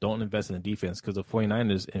defense, don't invest in the defense because the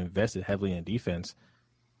 49ers invested heavily in defense.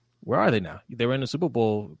 Where are they now? They were in the Super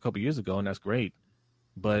Bowl a couple years ago, and that's great.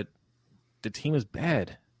 But the team is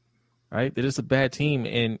bad, right? They're just a bad team.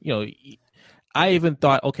 And, I even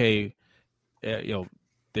thought, okay, they're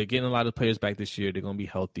getting a lot of players back this year. They're going to be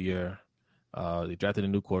healthier. They drafted a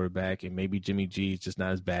new quarterback, and maybe Jimmy G is just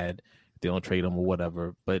not as bad. They don't trade him or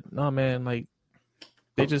whatever. But no, man, like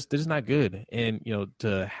they're just not good. And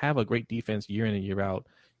to have a great defense year in and year out,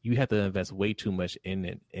 you have to invest way too much in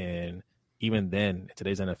it. And even then, in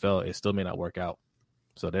today's NFL, it still may not work out.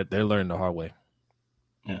 So they're learning the hard way.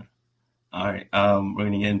 Yeah. All right. We're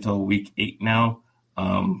gonna get into week 8 now.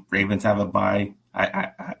 Ravens have a bye.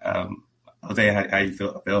 Jose, how you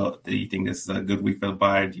feel? Do you think this is a good week for the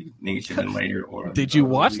bye? Do you think it should have been later? Or did you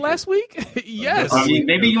watch last week? Yes. I mean,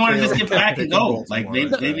 maybe you want to just get back and go. Like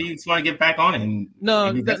maybe you just want to get back on it. And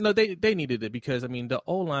no, they needed it because the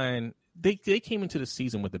O-line they came into the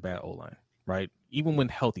season with a bad O-line, right? Even when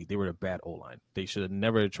healthy, they were a bad O-line. They should have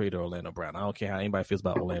never traded Orlando Brown. I don't care how anybody feels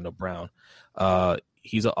about Orlando Brown.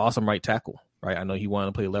 He's an awesome right tackle, right? I know he wanted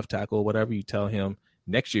to play left tackle or whatever. You tell him.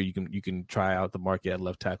 Next year, you can try out the market at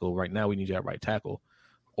left tackle. Right now, we need you at right tackle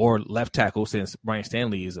or left tackle since Brian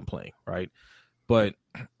Stanley isn't playing, right? But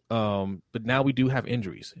now we do have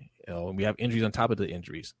injuries. We have injuries on top of the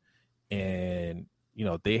injuries, and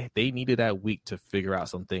they needed that week to figure out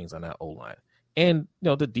some things on that O-line. And,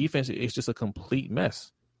 the defense is just a complete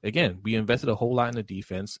mess. Again, we invested a whole lot in the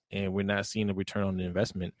defense, and we're not seeing a return on the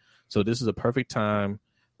investment. So this is a perfect time.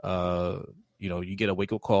 You get a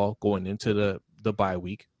wake-up call going into the bye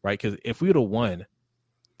week, right? Because if we would have won,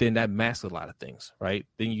 then that masks a lot of things, right?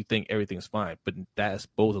 Then you think everything's fine, but that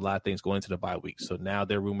exposed a lot of things going into the bye week. So now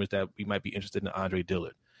there are rumors that we might be interested in Andre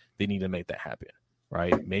Dillard. They need to make that happen,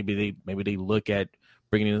 right? Maybe they look at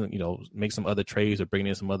bringing in, make some other trades or bringing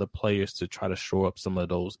in some other players to try to shore up some of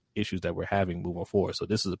those issues that we're having moving forward. So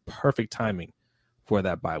this is a perfect timing for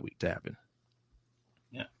that bye week to happen.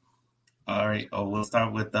 Yeah. All right. We'll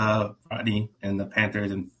start with Friday and the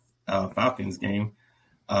Panthers and Falcons game.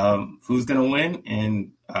 Who's going to win,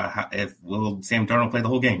 and will Sam Darnold play the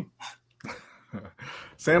whole game?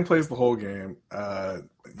 Sam plays the whole game.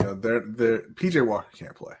 PJ Walker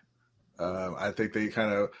can't play. I think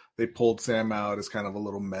they pulled Sam out as kind of a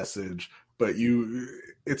little message, but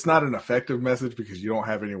it's not an effective message because you don't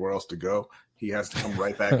have anywhere else to go. He has to come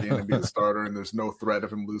right back in and be the starter, and there's no threat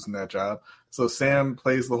of him losing that job. So Sam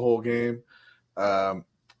plays the whole game. I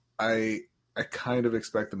kind of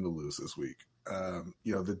expect them to lose this week.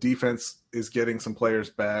 The defense is getting some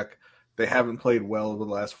players back. They haven't played well over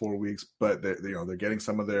the last 4 weeks, but they're getting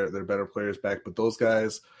some of their better players back. But those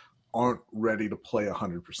guys aren't ready to play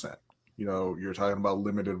 100%. You're talking about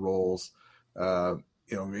limited roles.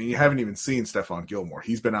 You haven't even seen Stephon Gilmore.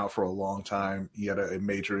 He's been out for a long time. He had a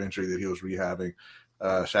major injury that he was rehabbing.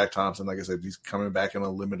 Shaq Thompson, like I said, he's coming back in a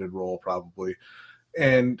limited role probably.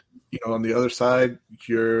 And, on the other side,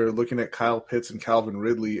 you're looking at Kyle Pitts and Calvin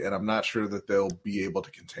Ridley, and I'm not sure that they'll be able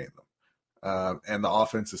to contain them. And the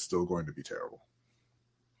offense is still going to be terrible.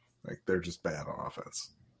 Like, they're just bad on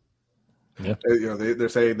offense. Yeah. They're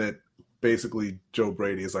saying that basically Joe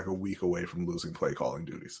Brady is like a week away from losing play calling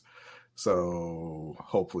duties. So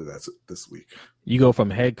hopefully that's this week. You go from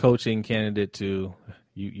head coaching candidate to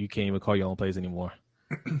you can't even call your own plays anymore.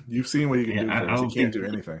 You've seen what you can do. Ferris. You can't do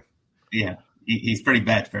anything. Yeah. He's pretty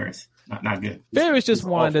bad, Ferris. Not good. Ferris just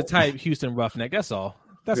wanted to type Houston Roughneck. That's all.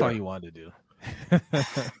 That's all he wanted to do.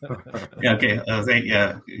 Yeah. Okay.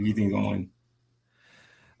 You think going to win?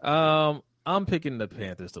 I'm picking the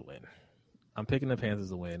Panthers to win.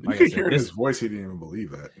 Like you could hear in his voice he didn't even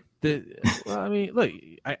believe that. Look, I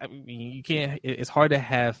mean, you can't. It's hard to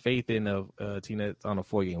have faith in a team that's on a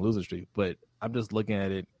 4-game losing streak. But I'm just looking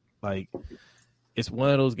at it like it's one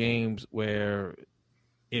of those games where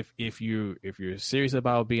if you're serious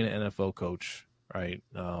about being an NFL coach, right,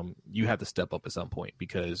 you have to step up at some point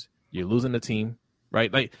because you're losing the team,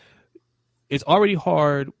 right? Like it's already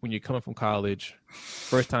hard when you're coming from college,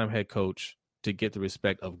 first time head coach, to get the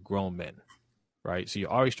respect of grown men. Right. So you're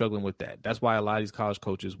already struggling with that. That's why a lot of these college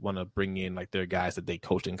coaches want to bring in like their guys that they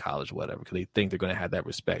coached in college or whatever, because they think they're going to have that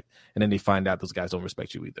respect. And then they find out those guys don't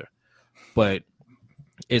respect you either. But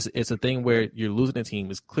it's a thing where you're losing the team.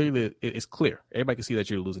 It's clear. Everybody can see that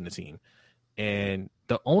you're losing the team. And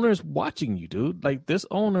the owner's watching you, dude. Like this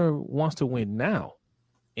owner wants to win now.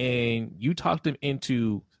 And you talked him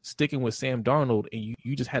into sticking with Sam Darnold and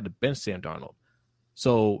you just had to bench Sam Darnold.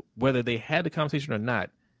 So whether they had the conversation or not,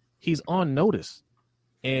 he's on notice,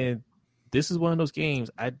 and this is one of those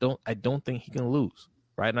games I don't think he can lose.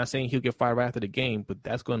 Right, I'm not saying he'll get fired right after the game, but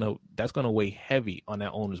that's gonna weigh heavy on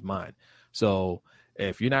that owner's mind. So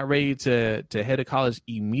if you're not ready to head to college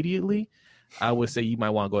immediately, I would say you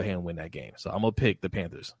might want to go ahead and win that game. So I'm gonna pick the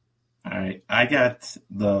Panthers. All right, I got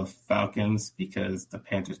the Falcons because the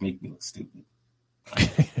Panthers make me look stupid.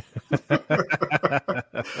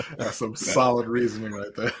 That's some solid reasoning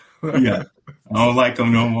right there. Yeah, I don't like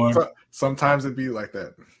them no more. Sometimes it be like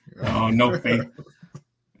that. Oh, no faith.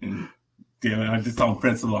 And damn it, I'm just on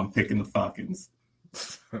principle. I'm picking the Falcons.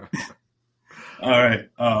 All right,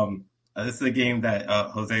 this is a game that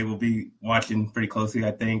Jose will be watching pretty closely.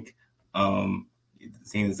 I think.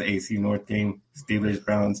 Seeing as the AC North game, Steelers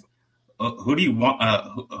Browns. Who do you want?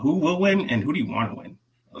 Who will win, and who do you want to win,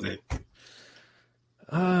 Jose?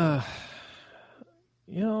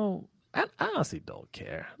 I honestly don't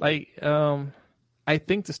care. Like, I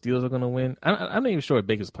think the Steelers are going to win. I'm not even sure if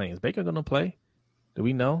Baker's playing. Is Baker going to play? Do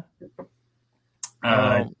we know?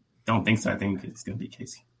 I don't think so. I think it's going to be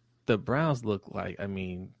Casey. The Browns look like, I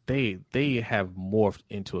mean, they have morphed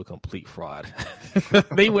into a complete fraud.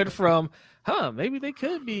 They went from, maybe they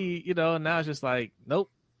could be, now it's just like,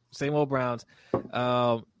 nope, same old Browns.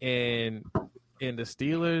 And the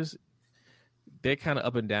Steelers, they're kind of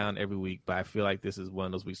up and down every week, but I feel like this is one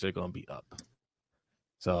of those weeks they're going to be up.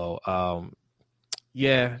 So,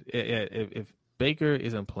 if Baker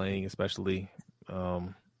isn't playing, especially,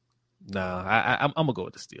 Nah, I'm gonna go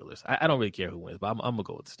with the Steelers. I don't really care who wins, but I'm gonna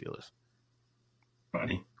go with the Steelers.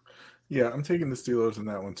 Buddy. Yeah, I'm taking the Steelers in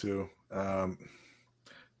that one too.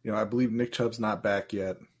 I believe Nick Chubb's not back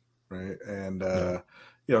yet, right? And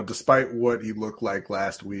despite what he looked like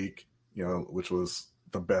last week, which was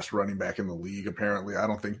the best running back in the league, apparently, I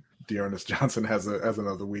don't think Dearness Johnson has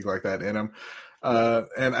another week like that in him.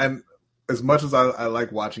 And as much as I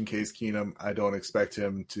like watching Case Keenum, I don't expect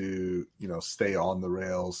him to stay on the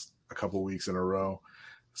rails a couple weeks in a row.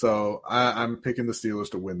 So I'm picking the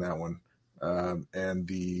Steelers to win that one. And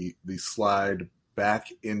the slide back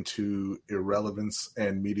into irrelevance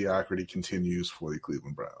and mediocrity continues for the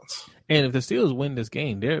Cleveland Browns. And if the Steelers win this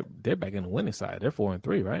game, they're back in the winning side. They're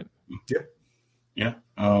 4-3, right? Yep. Yeah.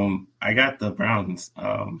 I got the Browns.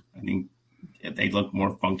 I think they look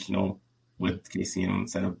more functional with KC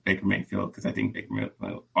instead of Baker Mayfield, because I think Baker Mayfield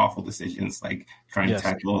made awful decisions, like trying to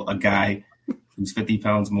tackle a guy who's 50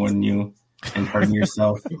 pounds more than you and hurting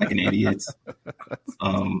yourself like an idiot.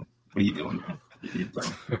 What are you doing, man? What are you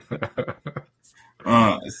doing?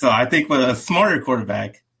 So I think with a smarter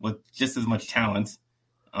quarterback with just as much talent,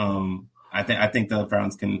 I think the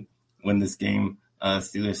Browns can win this game.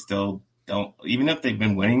 Steelers still don't, even if they've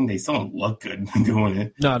been winning, they still don't look good doing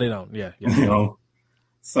it. No, they don't. Yeah.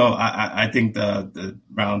 So I think the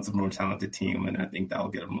Browns are a more talented team, and I think that'll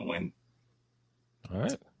get them a win. All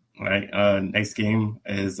right. All right. Next game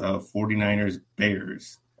is 49ers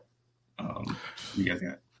Bears. You guys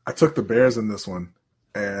got? I took the Bears in this one,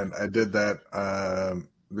 and I did that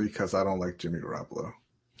because I don't like Jimmy Garoppolo.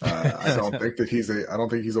 I don't think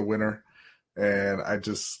he's a winner, and I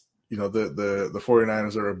just the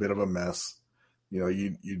 49ers are a bit of a mess.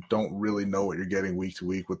 You don't really know what you're getting week to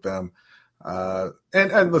week with them.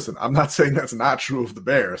 And listen, I'm not saying that's not true of the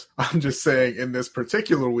Bears. I'm just saying in this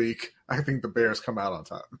particular week, I think the Bears come out on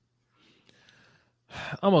top.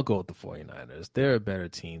 I'm going to go with the 49ers. They're a better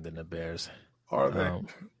team than the Bears. Are they?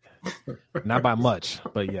 Not by much,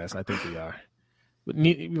 but yes, I think they are. But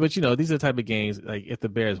these are the type of games, like if the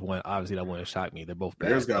Bears win, obviously that wouldn't shock me. They're both bad.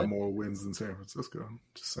 Bears got more wins than San Francisco.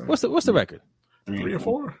 Just saying. What's the record?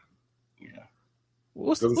 3-4. Yeah.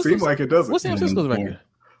 Doesn't seem like it, does it? What's San Francisco's record?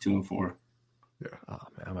 2-4. Yeah. Oh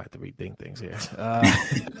man, I might have to rethink things here.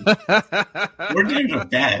 We're getting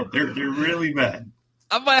bad. They're really bad.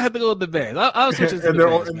 I might have to go with the Bears. I'll switch it to and the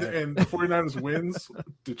Bears. And the 49ers wins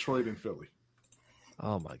Detroit and Philly.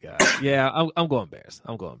 Oh my god. Yeah, I'm going Bears.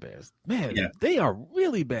 Man, They are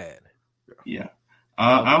really bad. Yeah.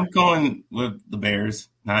 I'm going with the Bears,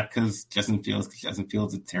 not because Justin Fields is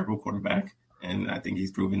a terrible quarterback, and I think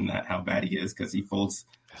he's proven that how bad he is because he folds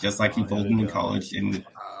just like he folded in college, and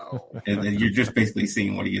you're just basically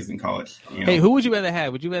seeing what he is in college. Hey, who would you rather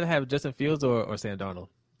have? Would you rather have Justin Fields or Sam Darnold?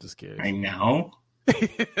 Just curious. I know.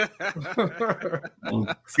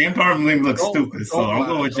 Well, Sam Darnold looks stupid, so I'm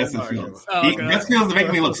going with Justin Fields. Justin Fields is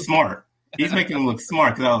making me look smart. He's making him look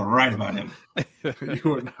smart because I was right about him. You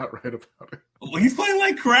were not right about it. Well, he's playing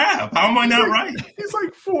like crap. How am I not right? He's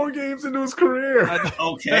like 4 games into his career.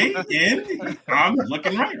 Okay, and I'm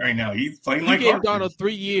looking right now. He's playing like garbage. You gave Darnold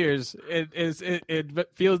 3 years. It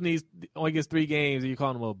Fields only gets 3 games, and you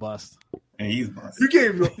call him a bust. And he's a bust. You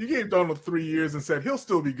gave Darnold 3 years and said he'll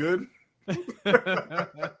still be good.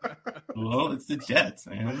 Well, it's the Jets,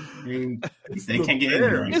 man. I mean, they can't get in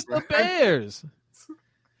there. It's the Bears.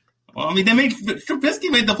 Well, I mean, Trubisky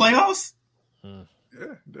made the playoffs.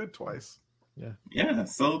 Yeah, did twice. Yeah.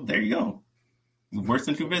 So there you go. Worse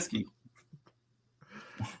than Trubisky.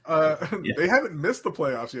 They haven't missed the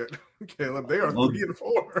playoffs yet, Caleb. They are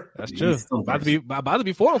 3-4. That's true. About to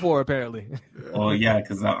be 4-4 apparently. Oh yeah,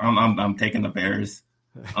 because I'm taking the Bears.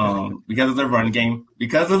 Because of their run game.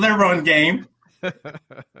 The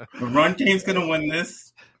run game's gonna win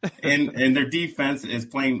this, and their defense is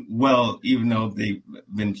playing well, even though they've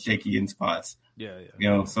been shaky in spots.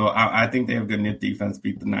 Yeah. So I think they have good enough defense to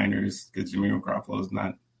beat the Niners because Jimmy Garoppolo is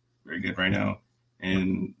not very good right now,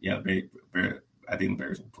 and I think the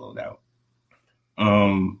Bears will pull it out.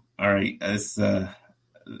 All right. Does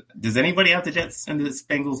anybody have the Jets in this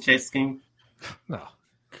Bengals Jets game? No.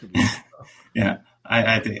 Yeah.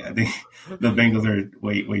 I think the Bengals are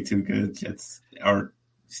way too good. Jets are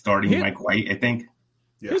starting Mike White, I think.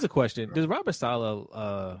 Yeah. Here's a question: does Robert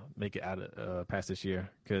Saleh make it out of past this year?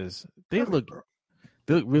 Because they look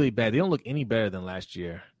really bad. They don't look any better than last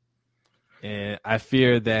year, and I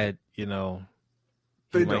fear that they don't.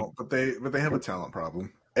 But they have a talent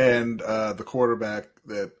problem, and the quarterback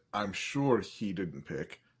that I'm sure he didn't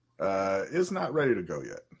pick is not ready to go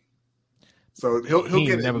yet. So he'll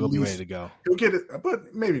get never gonna be ready to go. He'll get it,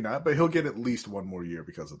 but maybe not. But he'll get at least one more year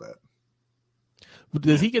because of that.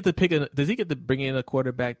 Does he get to pick? Does he get to bring in a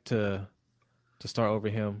quarterback to start over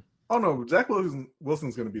him? Oh no, Zach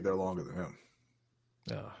Wilson's going to be there longer than him.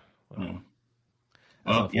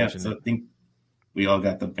 Well, yeah. So I think we all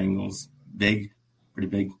got the Bengals pretty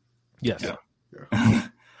big. Yes. Yeah.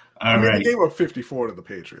 All right. They gave up 54 to the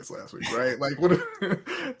Patriots last week, right? Like,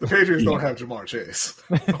 the Patriots don't have Jamar Chase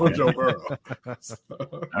or Joe Burrow. So.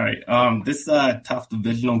 All right. This tough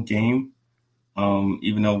divisional game.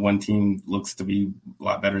 Even though one team looks to be a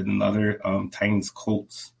lot better than the other, Titans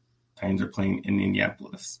Colts. Titans are playing in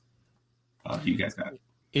Indianapolis. You guys got it?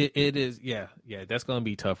 It is, yeah. That's going to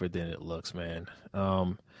be tougher than it looks, man.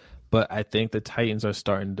 But I think the Titans are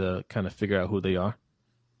starting to kind of figure out who they are,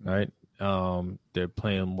 right? They're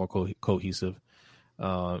playing more cohesive,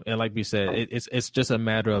 and like we said, it's just a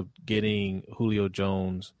matter of getting Julio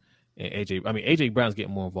Jones and AJ. I mean, AJ Brown's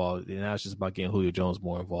getting more involved, and now it's just about getting Julio Jones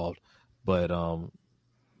more involved. But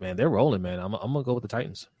man, they're rolling, man. I'm gonna go with the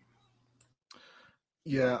Titans.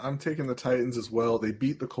 Yeah, I'm taking the Titans as well. They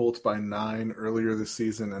beat the Colts by 9 earlier this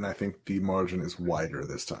season, and I think the margin is wider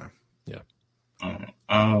this time. Yeah. All right.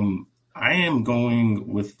 I am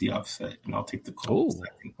going with the upset, and I'll take the Colts.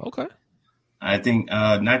 Okay. I think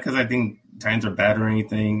not because I think Titans are bad or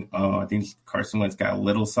anything. I think Carson Wentz got a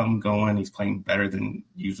little something going. He's playing better than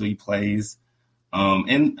usually he plays.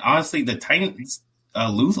 And honestly, the Titans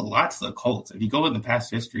lose a lot to the Colts. If you go in the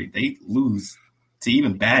past history, they lose to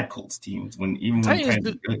even bad Colts teams. When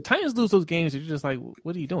Titans lose those games, you're just like,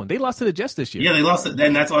 what are you doing? They lost to the Jets this year. Yeah, they lost.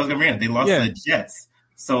 Then that's what I was going to bring. They lost to the Jets.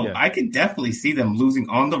 So I could definitely see them losing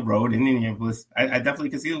on the road in Indianapolis. I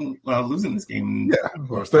definitely could see them losing this game. Yeah, of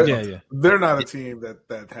course. They're not a team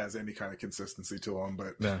that has any kind of consistency to them,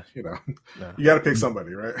 but you got to pick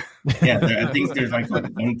somebody, right? Yeah, I think there's like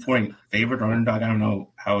 1 point favorite or underdog. I don't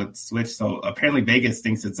know how it switched. So apparently Vegas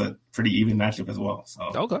thinks it's a pretty even matchup as well. So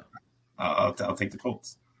okay, I'll take the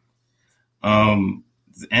Colts.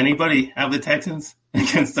 Does anybody have the Texans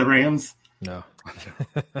against the Rams? No.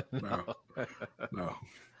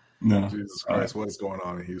 No. Jesus Christ, what is going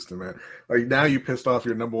on in Houston, man? Like, now you pissed off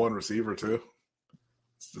your number one receiver too.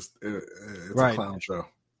 It's just it's a clown show.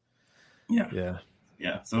 Yeah.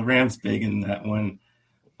 So Rams big in that one.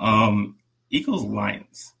 Eagles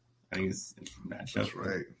Lions. I think it's a matchup. That's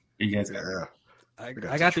right. You guys got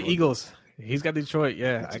I got the Eagles. He's got Detroit.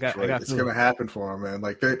 Yeah, I got. It's going to happen for him, man.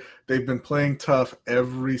 Like they've been playing tough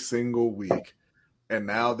every single week, and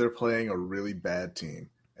now they're playing a really bad team,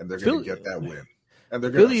 and they're going to get that win. And they're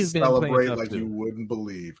going to celebrate like you wouldn't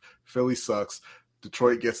believe. Philly sucks.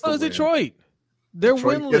 Detroit gets the win. Detroit. They're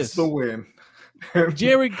winless. Gets the win.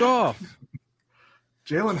 Jared Goff.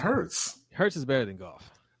 Jalen Hurts. Hurts is better than Goff.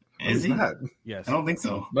 Is he? Not. Yes. I don't think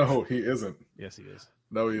so. No, he isn't. Yes, he is.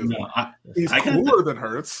 No, he isn't. No, he's cooler than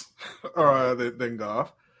Hurts or than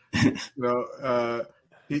Goff.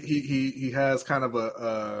 He has kind of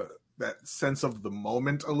that sense of the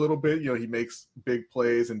moment a little bit. He makes big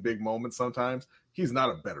plays and big moments sometimes. He's not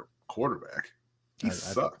a better quarterback. He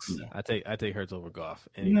sucks. I take Hurts over Goff.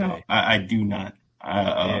 No, I do not.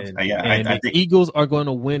 I think Eagles are going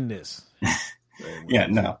to win this.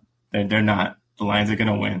 No, they're not. The Lions are going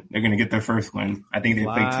to win. They're going to get their first win. I think they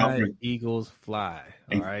play tougher. Eagles fly.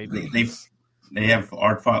 All right. They have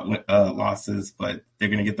hard-fought losses, but they're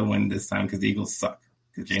going to get the win this time because the Eagles suck.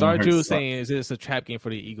 Star Drew saying, "Is this a trap game for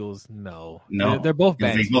the Eagles?" No. They're both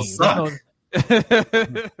bad teams. Eagles suck.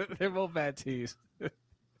 They're both bad teams.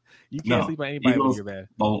 You can't sleep on anybody when you're bad.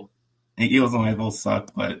 The Eagles and Lions both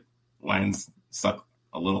suck, but Lions suck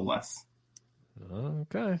a little less.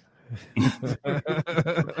 Okay. I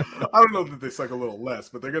don't know that they suck a little less,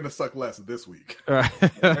 but they're going to suck less this week. Right.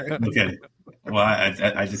 Okay. Well,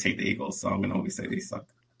 I just hate the Eagles, so I'm going to always say they suck.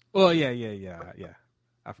 Well, yeah.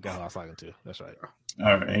 I forgot how I was talking too. That's right.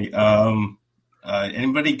 All right.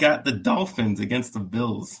 Anybody got the Dolphins against the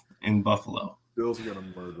Bills in Buffalo? Bills are going to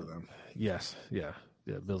murder them. Yes. Yeah.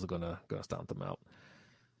 Bills are going to stomp them out.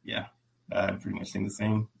 Yeah. I pretty much think the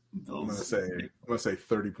same. Bills. I'm going to say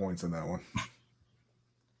 30 points in that one.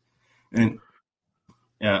 And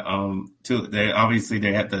they had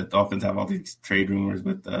the Dolphins have all these trade rumors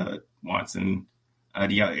with Watson.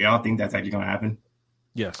 Do y'all think that's actually going to happen?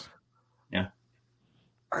 Yes. Yeah.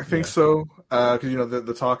 I think so. Because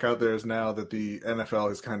the talk out there is now that the NFL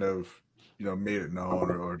has kind of made it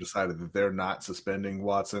known or decided that they're not suspending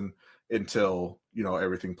Watson until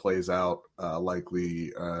everything plays out,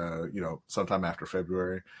 likely sometime after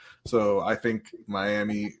February. So I think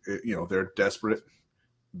Miami, they're desperate.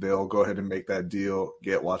 They'll go ahead and make that deal,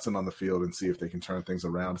 get Watson on the field, and see if they can turn things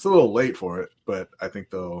around. It's a little late for it, but I think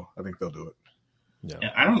they'll do it. Yeah,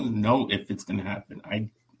 I don't know if it's going to happen.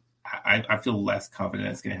 I feel less confident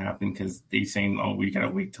it's going to happen because they're saying, "Oh, we got to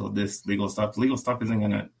wait till this legal stuff." Legal stuff isn't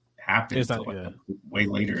going to happen until way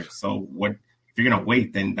later. So what if you're going to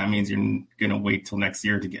wait? Then that means you're going to wait till next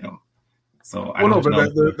year to get them. So I don't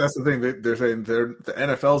know. That's the thing. They're saying the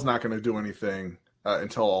NFL's not going to do anything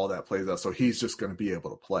until all that plays out. So he's just going to be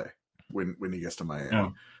able to play when he gets to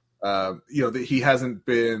Miami. Yeah. He hasn't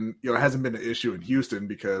been, it hasn't been an issue in Houston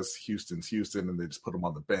because Houston's Houston and they just put him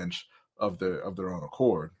on the bench of their own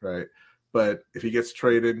accord, right? But if he gets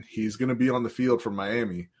traded, he's going to be on the field for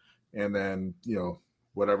Miami, and then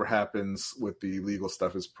whatever happens with the legal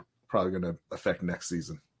stuff is probably going to affect next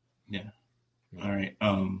season. Yeah. All right.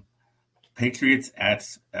 Patriots at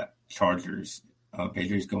Chargers.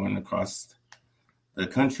 Patriots going across the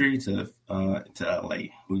country to LA.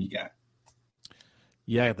 Who you got?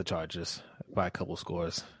 Yeah, I got the Chargers by a couple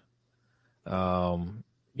scores.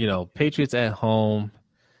 Patriots at home,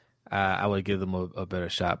 I would give them a better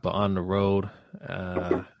shot, but on the road,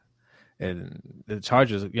 and the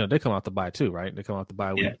Chargers, they come out the bye too, right? They come out the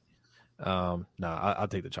bye week. I'll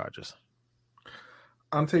take the Chargers.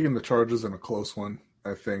 I'm taking the Chargers in a close one.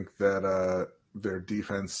 I think that their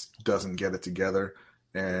defense doesn't get it together,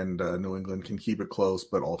 and New England can keep it close,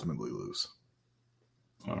 but ultimately lose.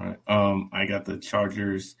 All right. I got the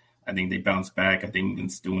Chargers. I think they bounce back. I think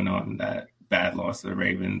Vince doing on that bad loss to the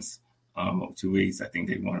Ravens of 2 weeks. I think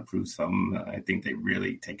they want to prove something. I think they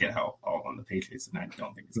really take it out all on the Patriots, and I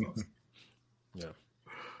don't think it's close. Yeah.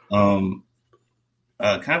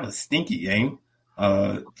 Kind of a stinky game.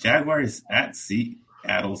 Jaguars at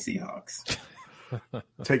Seattle Seahawks.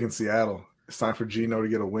 Taking Seattle. It's time for Geno to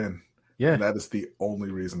get a win. Yeah. And that is the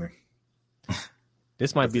only reasoning.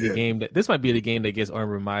 This might be the game that gets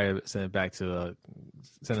Urban Meyer sent him back to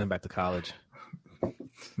college.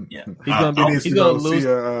 Yeah, he needs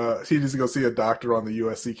to go see a doctor on the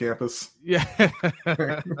USC campus. Yeah.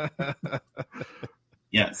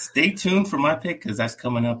 Yeah. Stay tuned for my pick because that's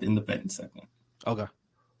coming up in the betting segment. Okay.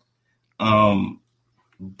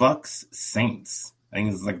 Bucks Saints. I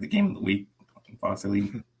think it's like the game of the week.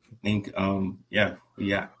 Possibly. I think. Yeah.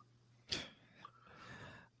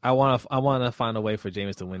 I want to find a way for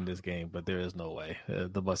Jameis to win this game, but there is no way.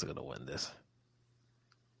 The Bucks are going to win this.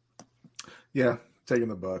 Yeah, taking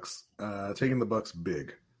the Bucks. Taking the Bucks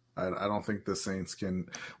big. I don't think the Saints can.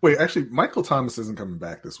 Wait, actually, Michael Thomas isn't coming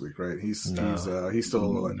back this week, right? He's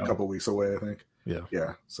still a couple weeks away, I think.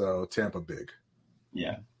 Yeah. So Tampa big.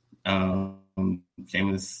 Yeah.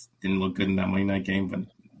 Jameis didn't look good in that Monday night game, but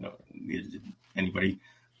neither did anybody.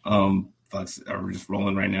 Bucks are just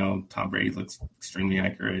rolling right now. Tom Brady looks extremely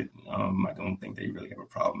accurate. I don't think they really have a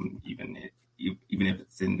problem, even if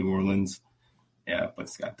it's in New Orleans. Yeah,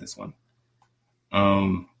 Bucks got this one.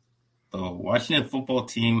 The Washington football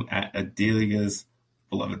team at Adelia's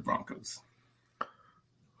beloved Broncos.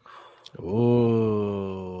 Oh,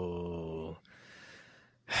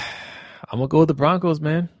 I'm gonna go with the Broncos,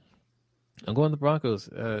 man. I'm going with the Broncos.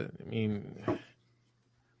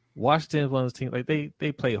 Washington is one of those teams, like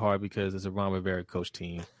they play hard because it's a Ron Rivera coach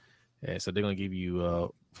team, and so they're going to give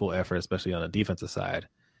you full effort, especially on the defensive side.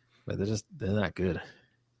 But they're not good,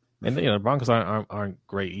 and the Broncos aren't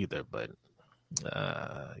great either. But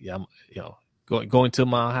I'm going to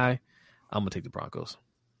Mile High, I'm gonna take the Broncos.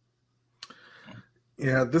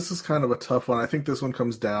 Yeah, this is kind of a tough one. I think this one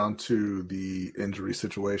comes down to the injury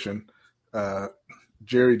situation.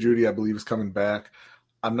 Jerry Jeudy, I believe, is coming back.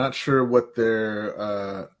 I'm not sure what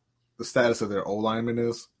the status of their O-lineman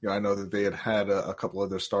is. I know that they had a couple of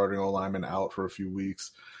their starting O-linemen out for a few weeks.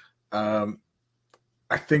 I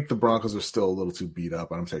think the Broncos are still a little too beat up,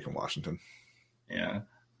 and I'm taking Washington. Yeah.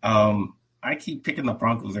 I keep picking the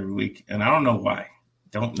Broncos every week, and I don't know why.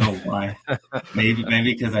 Don't know why. Maybe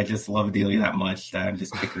because I just love Adelia that much that I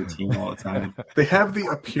just pick their team all the time. They have the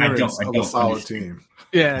appearance of a solid team.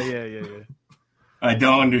 Yeah. I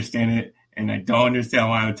don't understand it. And I don't understand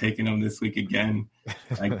why I'm taking them this week again.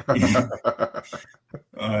 I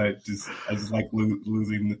just like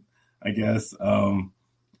losing, I guess.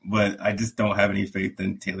 But I just don't have any faith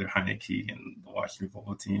in Taylor Heineke and the Washington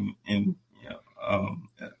football team. And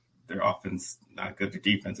their offense not good. Their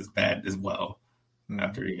defense is bad as well.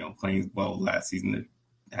 After playing well last season, it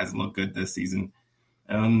hasn't looked good this season.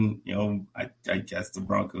 I guess the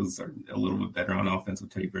Broncos are a little bit better on offense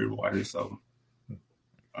with Teddy Bridgewater, so.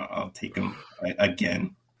 I'll take them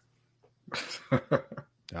again.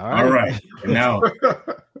 All right. Now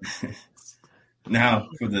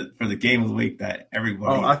for the game of the week that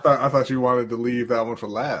everybody. Oh, I thought you wanted to leave that one for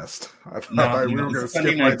last. I thought we were going to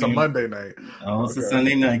skip right to Monday night. Oh, it's a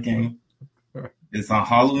Sunday night game. It's on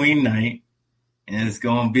Halloween night, and it's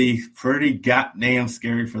going to be pretty goddamn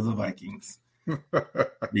scary for the Vikings.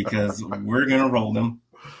 because we're gonna roll them.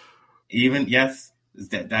 Even yes, does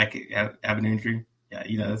Dak have an injury? Yeah,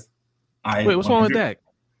 he does. Wait, what's wrong with Dak?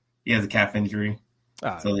 He has a calf injury,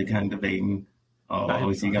 so they're kind of debating.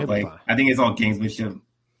 Is he gonna play? Fine. I think it's all gamesmanship.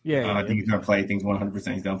 I think he's gonna play. I think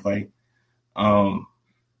 100% he's gonna play.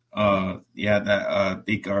 That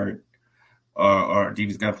big guard or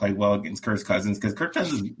DB's gonna play well against Kirk Cousins because Kirk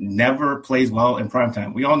Cousins never plays well in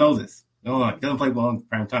primetime. We all know this. No, he doesn't play well in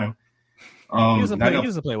primetime. He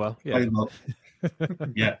doesn't play well. Yeah.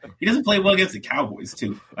 Yeah, he doesn't play well against the Cowboys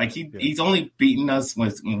too. Like he's only beaten us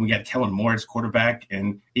when we had Kellen Moore as quarterback,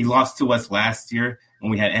 and he lost to us last year when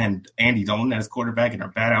we had Andy Dalton as quarterback and our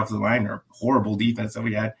bad offensive line, our horrible defense that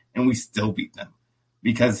we had, and we still beat them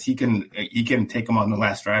because he can take them on the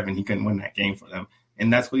last drive and he can win that game for them,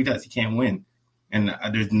 and that's what he does. He can't win, and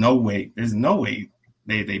there's no way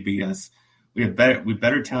they beat us. We have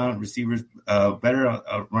better talent, receivers, better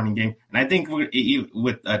running game, and I think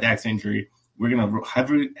with Dak's injury, we're going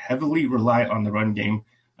to heavily rely on the run game.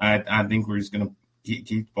 I think we're just going to keep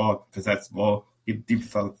the ball because that's the ball, keep deep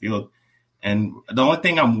inside the field. And the only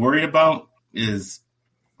thing I'm worried about is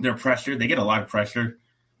their pressure. They get a lot of pressure.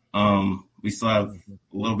 We still have a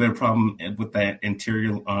little bit of problem with that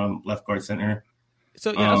interior left guard center.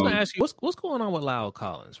 So I was going to ask you, what's going on with Lyle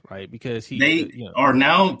Collins, right? Because they are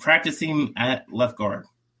now practicing at left guard.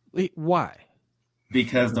 Why?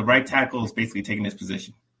 Because the right tackle is basically taking his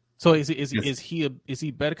position. So is he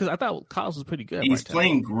better? Because I thought Collins was pretty good. He's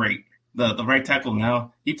playing great. The right tackle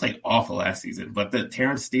now, he played awful last season, but the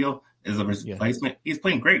Terrence Steele is a replacement. He's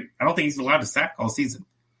playing great. I don't think he's allowed to sack all season.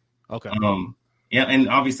 Okay. And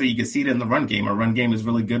obviously you can see it in the run game. Our run game is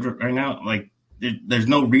really good right now. Like there's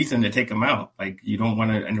no reason to take him out. Like you don't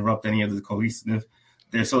want to interrupt any of the cohesiveness.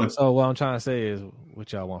 So what I'm trying to say is,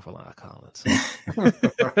 what y'all want for Lyle Collins?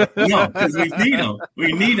 No, because we need him.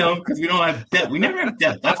 We need him because we don't have depth. We never have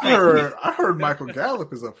depth. That's I heard Michael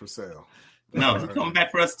Gallup is up for sale. No, he's coming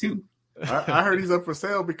back for us too. I heard he's up for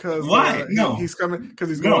sale because why? He's coming because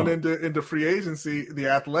he's going into free agency. The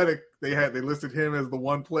Athletic they listed him as the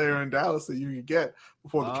one player in Dallas that you could get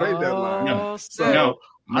before the trade deadline.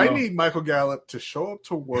 I need Michael Gallup to show up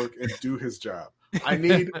to work and do his job. I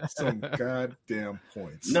need some goddamn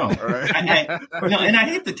points. No, all right. And I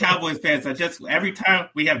hate the Cowboys fans. Every time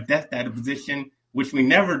we have depth at a position, which we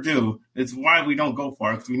never do, it's why we don't go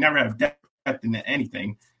far because we never have depth into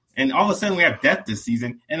anything. And all of a sudden we have depth this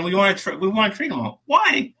season, and we want to trade them all.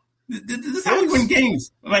 Why? This is how we win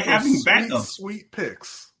games. Like having backups, sweet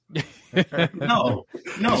picks. No.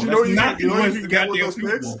 You know you can get with those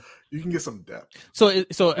picks. You can get some depth.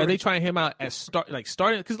 So are they trying him out as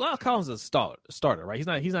starting? Because Lyle Collins is a starter, right?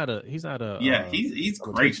 He's not a. Yeah, he's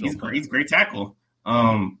great. He's a great tackle.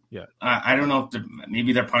 I don't know if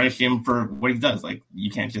maybe they're punishing him for what he does. Like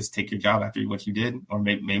you can't just take your job after what you did, or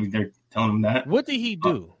maybe they're telling him that. What did he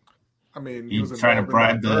do? I mean, he was trying to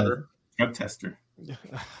bribe the drug tester.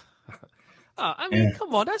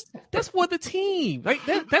 Come on, that's for the team. Like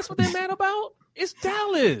that's what they're mad about. It's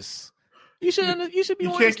Dallas. You should be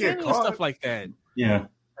understanding stuff like that. Yeah.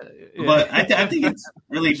 But I think it's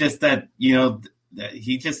really just that that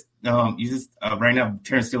he just right now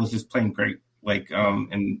Terrence Steele is just playing great. Like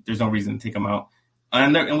and there's no reason to take him out.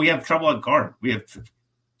 And we have trouble at guard. We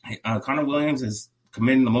have Connor Williams is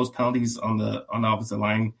committing the most penalties on the opposite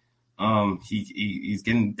line. He's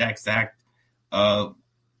getting Dak sacked. And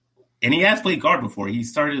he has played guard before. He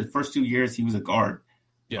started the first 2 years. He was a guard.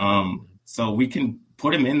 Yeah. So we can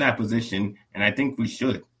put him in that position, and I think we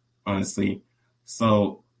should, honestly.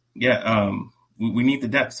 So, yeah, we need the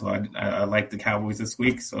depth. So I like the Cowboys this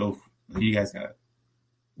week. So who you guys got?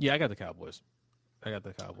 Yeah, I got the Cowboys.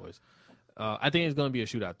 I think it's going to be a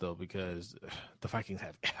shootout, though, because the Vikings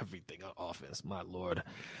have everything on offense. My Lord.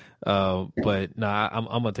 But, I'm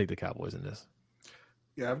going to take the Cowboys in this.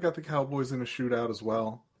 Yeah, I've got the Cowboys in a shootout as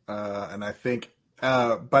well. And I think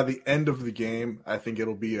by the end of the game, I think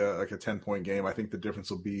it'll be a 10-point game. I think the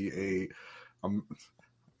difference will be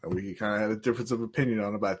we kind of had a difference of opinion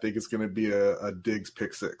on it, but I think it's going to be a Diggs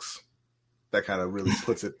pick six. That kind of really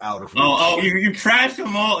puts it out of reach. You trashed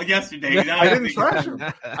him all yesterday. I didn't trash him. You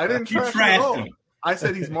trashed him. I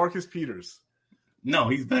said he's Marcus Peters. No,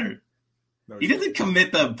 he's better. No, he doesn't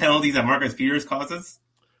commit the penalties that Marcus Peters causes.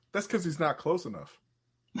 That's because he's not close enough.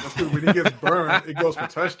 That's because when he gets burned, it goes for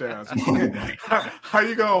touchdowns. How are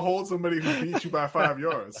you going to hold somebody who beat you by 5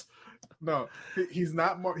 yards? No, he's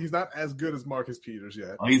not as good as Marcus Peters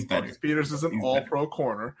yet. Oh, he's better. Marcus Peters is an all-pro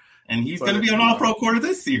corner. And he's going to be an all-pro corner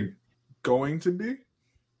this year. Going to be?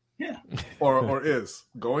 Yeah. Or is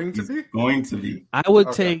going to be? Going to be. I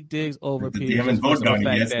would take Diggs over Peters. They haven't voted on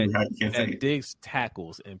it yet, so that, you can't say it. Diggs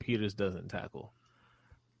tackles and Peters doesn't tackle.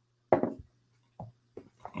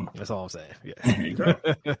 That's all I'm saying. Yeah. There you go.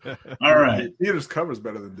 All right. Peters covers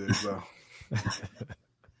better than Diggs, though.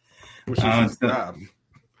 Which is his job.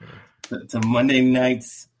 To Monday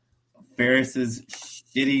night's Ferris's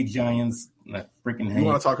shitty Giants. Freaking you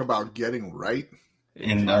want to talk about getting right?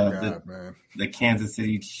 And the Kansas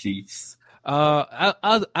City Chiefs. I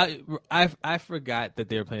forgot that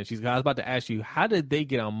they were playing Chiefs. I was about to ask you, how did they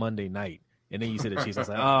get on Monday night? And then you said the Chiefs. I was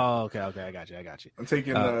like, oh, okay, I got you. I'm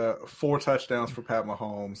taking 4 touchdowns for Pat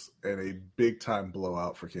Mahomes and a big time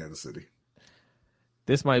blowout for Kansas City.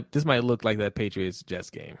 This might look like that Patriots Jets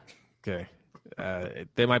game. Okay,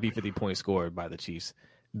 there might be 50 points scored by the Chiefs.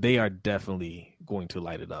 They are definitely going to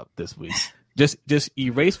light it up this week. Just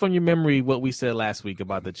erase from your memory what we said last week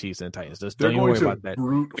about the Chiefs and Titans. Just don't even worry about that.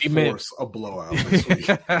 Brute force a blowout this week.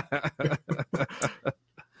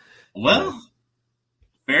 Well,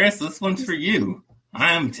 Ferris, this one's for you.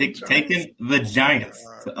 I am taking the Giants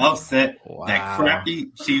to upset that crappy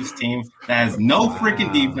Chiefs team that has no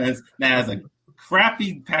freaking defense, that has a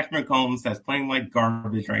crappy Patrick Mahomes that's playing like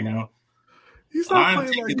garbage right now. He's not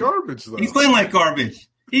playing like garbage, though. He's playing like garbage.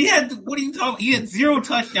 He had, what are you talking? He had 0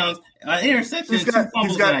 touchdowns, interceptions, 2 fumbles.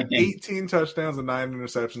 He's got 18 touchdowns and 9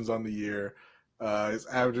 interceptions on the year. He's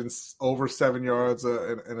averaging over 7 yards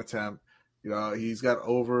an attempt. You know, he's got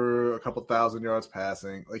over a couple thousand yards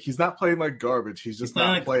passing. Like, he's not playing like garbage. He's just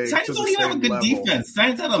not playing to the same level. Giants don't even have a good defense.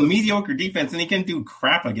 Giants have a mediocre defense, and he can do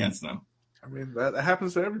crap against them. I mean, that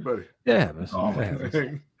happens to everybody. Yeah, it happens.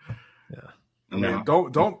 Yeah. I mean,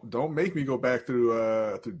 don't make me go back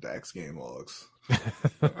through Dak's game logs.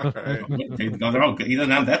 All right. They're all good. Either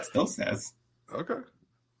now that still says. Okay.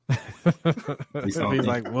 He's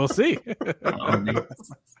like, we'll see.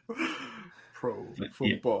 Pro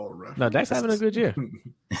football reference. No, Dak's having a good year.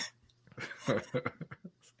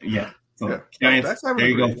 Yeah. So Giants, there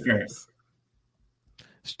you go first.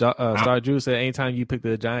 Star Drew said anytime you pick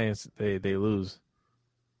the Giants, they lose.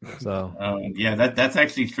 So yeah, that's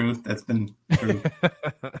actually true. That's been true.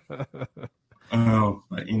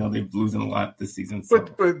 But they've losing a lot this season. So.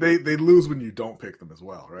 But they lose when you don't pick them as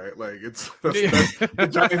well, right? Like the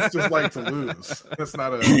Giants just like to lose. That's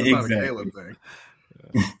not a Caleb thing.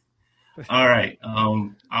 Yeah. All right.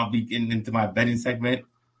 I'll be getting into my betting segment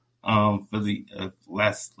for the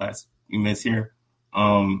last few minutes here.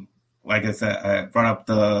 Like I said, I brought up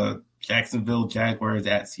the Jacksonville Jaguars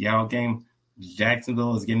at Seattle game.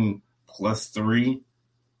 Jacksonville is getting +3.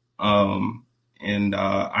 And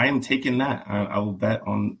I am taking that. I will bet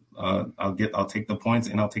on. I'll take the points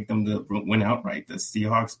and I'll take them to win outright. The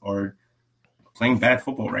Seahawks are playing bad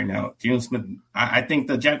football right now. Geno Smith. I think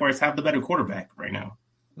the Jaguars have the better quarterback right now.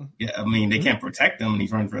 Yeah, I mean they can't protect him and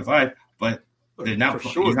he's running for his life, but they're not.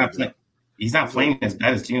 He's not playing as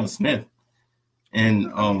bad as Geno Smith. And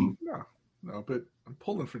no, but I'm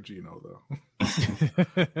pulling for Geno though. It's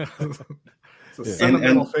a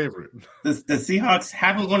sentimental favorite. The Seahawks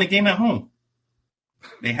haven't won a game at home.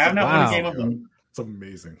 They have not won a game at home. It's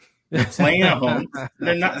amazing. They're playing at home.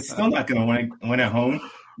 They're still not going to win at home.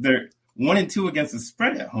 They're 1-2 against the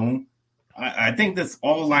spread at home. I think this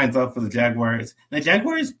all lines up for the Jaguars. The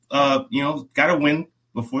Jaguars, got to win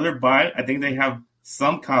before their bye. I think they have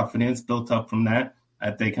some confidence built up from that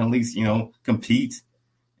they can at least, compete.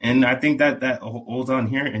 And I think that holds on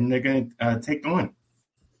here, and they're going to take the win.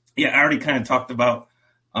 Yeah, I already kind of talked about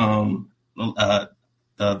the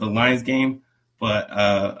Lions game, but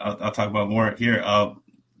I'll talk about more here. Now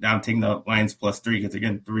I'm taking the Lions +3 because they're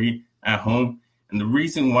getting 3 at home. And the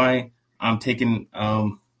reason why I'm taking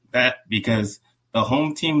that because the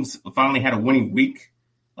home teams finally had a winning week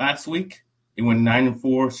last week. They went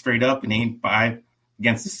 9-4 straight up and 8-5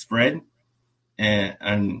 against the spread.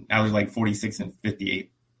 And that was like 46-58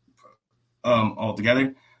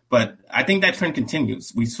 altogether. But I think that trend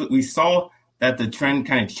continues. We saw that the trend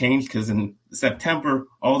kind of changed because in September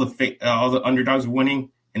all the underdogs were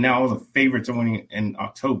winning, and now all the favorites are winning in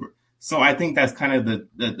October. So I think that's kind of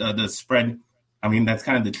the spread. I mean, that's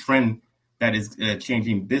kind of the trend that is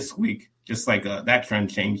changing this week, just like that trend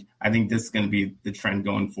changed. I think this is going to be the trend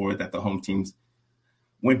going forward, that the home teams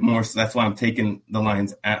win more. So that's why I'm taking the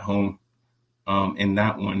Lions at home in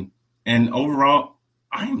that one. And overall,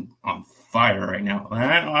 I'm on fire right now.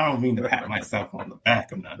 I don't mean to pat myself on the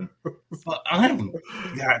back or nothing, but I'm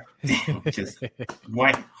just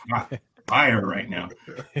white hot fire right now.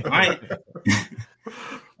 I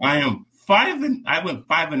am 5 and I went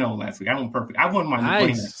 5-0 last week. I went perfect. I won my money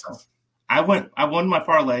myself. I won my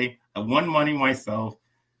parlay. I won money myself.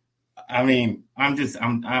 I mean,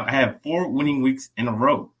 I have 4 winning weeks in a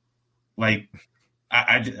row. Like,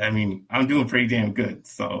 I mean, I'm doing pretty damn good.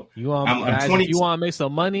 So guys, if you want to make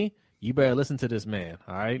some money, you better listen to this man.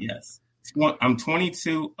 All right. Yes. I'm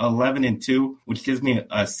 22, 11, and 2, which gives me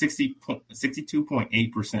a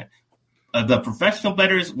 62.8%. The professional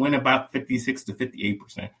bettors win about 56 to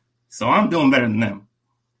 58%. So I'm doing better than them.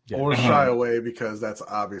 Yeah. Or shy away because that's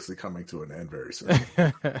obviously coming to an end very soon.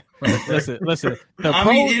 listen.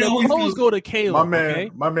 The pros go to Caleb.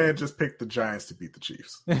 My man just picked the Giants to beat the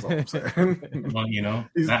Chiefs. That's all I'm saying. Well,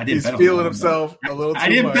 he's feeling himself a little too much. I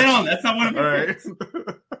didn't bet on that. That's not one of my picks.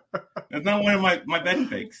 That's not one of my betting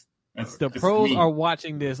picks. The pros are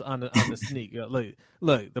watching this on the sneak. Look,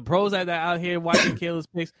 the pros that are out here watching Caleb's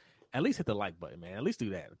picks. At least hit the like button, man. At least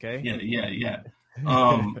do that, okay? Yeah.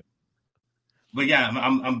 But yeah,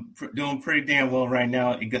 I'm doing pretty damn well right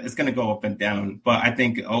now. It's going to go up and down, but I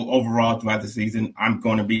think overall throughout the season, I'm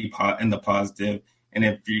going to be in the positive. And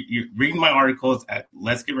if you're reading my articles at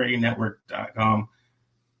letsgetreadynetwork.com,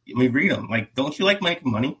 I mean, read them. Like, don't you like making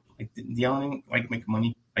money? Like, yelling, like making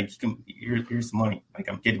money. Like, here's some money. Like,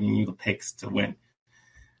 I'm giving you the picks to win.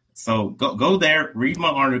 So go there, read my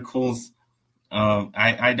articles.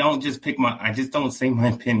 I don't just I just don't say my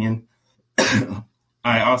opinion.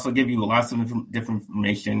 I also give you lots of different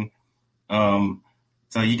information. So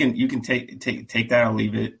you can take that or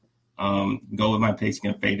leave it. Go with my picks,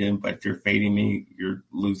 you can fade in, but if you're fading me, you're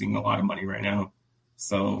losing a lot of money right now.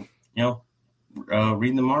 So,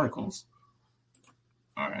 reading them articles.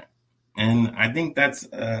 All right. And I think that's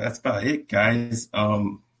about it, guys.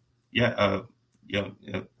 Can you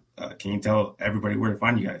tell everybody where to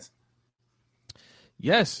find you guys?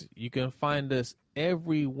 Yes, you can find us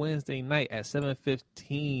every Wednesday night at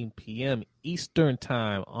 7:15 p.m. Eastern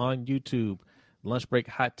time on YouTube. Lunch Break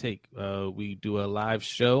Hot Take. We do a live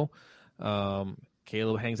show.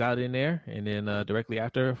 Caleb hangs out in there, and then directly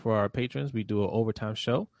after, for our patrons, we do an overtime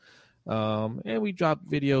show. And we drop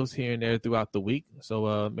videos here and there throughout the week.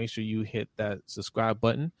 So make sure you hit that subscribe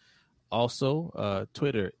button. Also,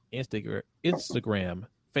 Twitter, Instagram,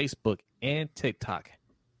 Facebook, and TikTok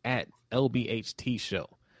at LBHT Show.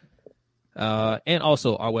 And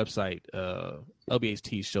also our website,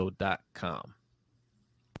 lbhtshow.com.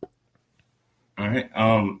 All right.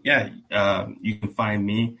 You can find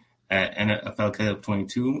me at NFL Caleb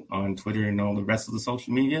 22 on Twitter and all the rest of the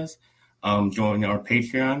social medias. Join our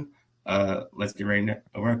Patreon. Let's Get Ready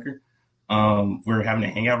Networker. We're having a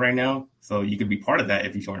hangout right now, so you can be part of that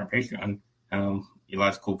if you join our Patreon.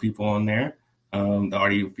 Lots of cool people on there. The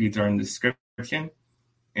audio feeds are in the description.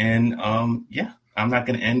 And I'm not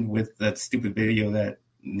going to end with that stupid video,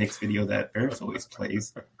 Nick's video that Ferris always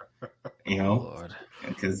plays,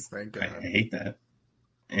 because I hate that.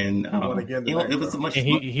 And it was so much.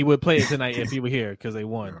 And he would play it tonight if he were here because they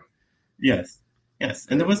won. Yes,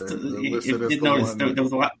 and there was. If you didn't notice, there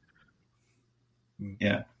was a lot.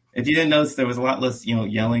 Yeah, if you didn't notice, there was a lot less,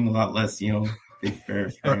 yelling, a lot less, big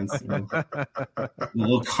Ferris fans, a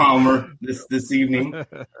little calmer this evening.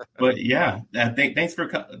 But thanks for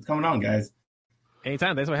coming on, guys.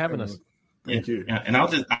 Anytime. Thanks for having us. Thank you. Yeah, and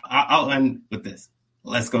I'll end with this.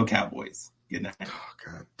 Let's go Cowboys. Good night. Oh,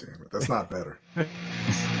 God damn it. That's not better.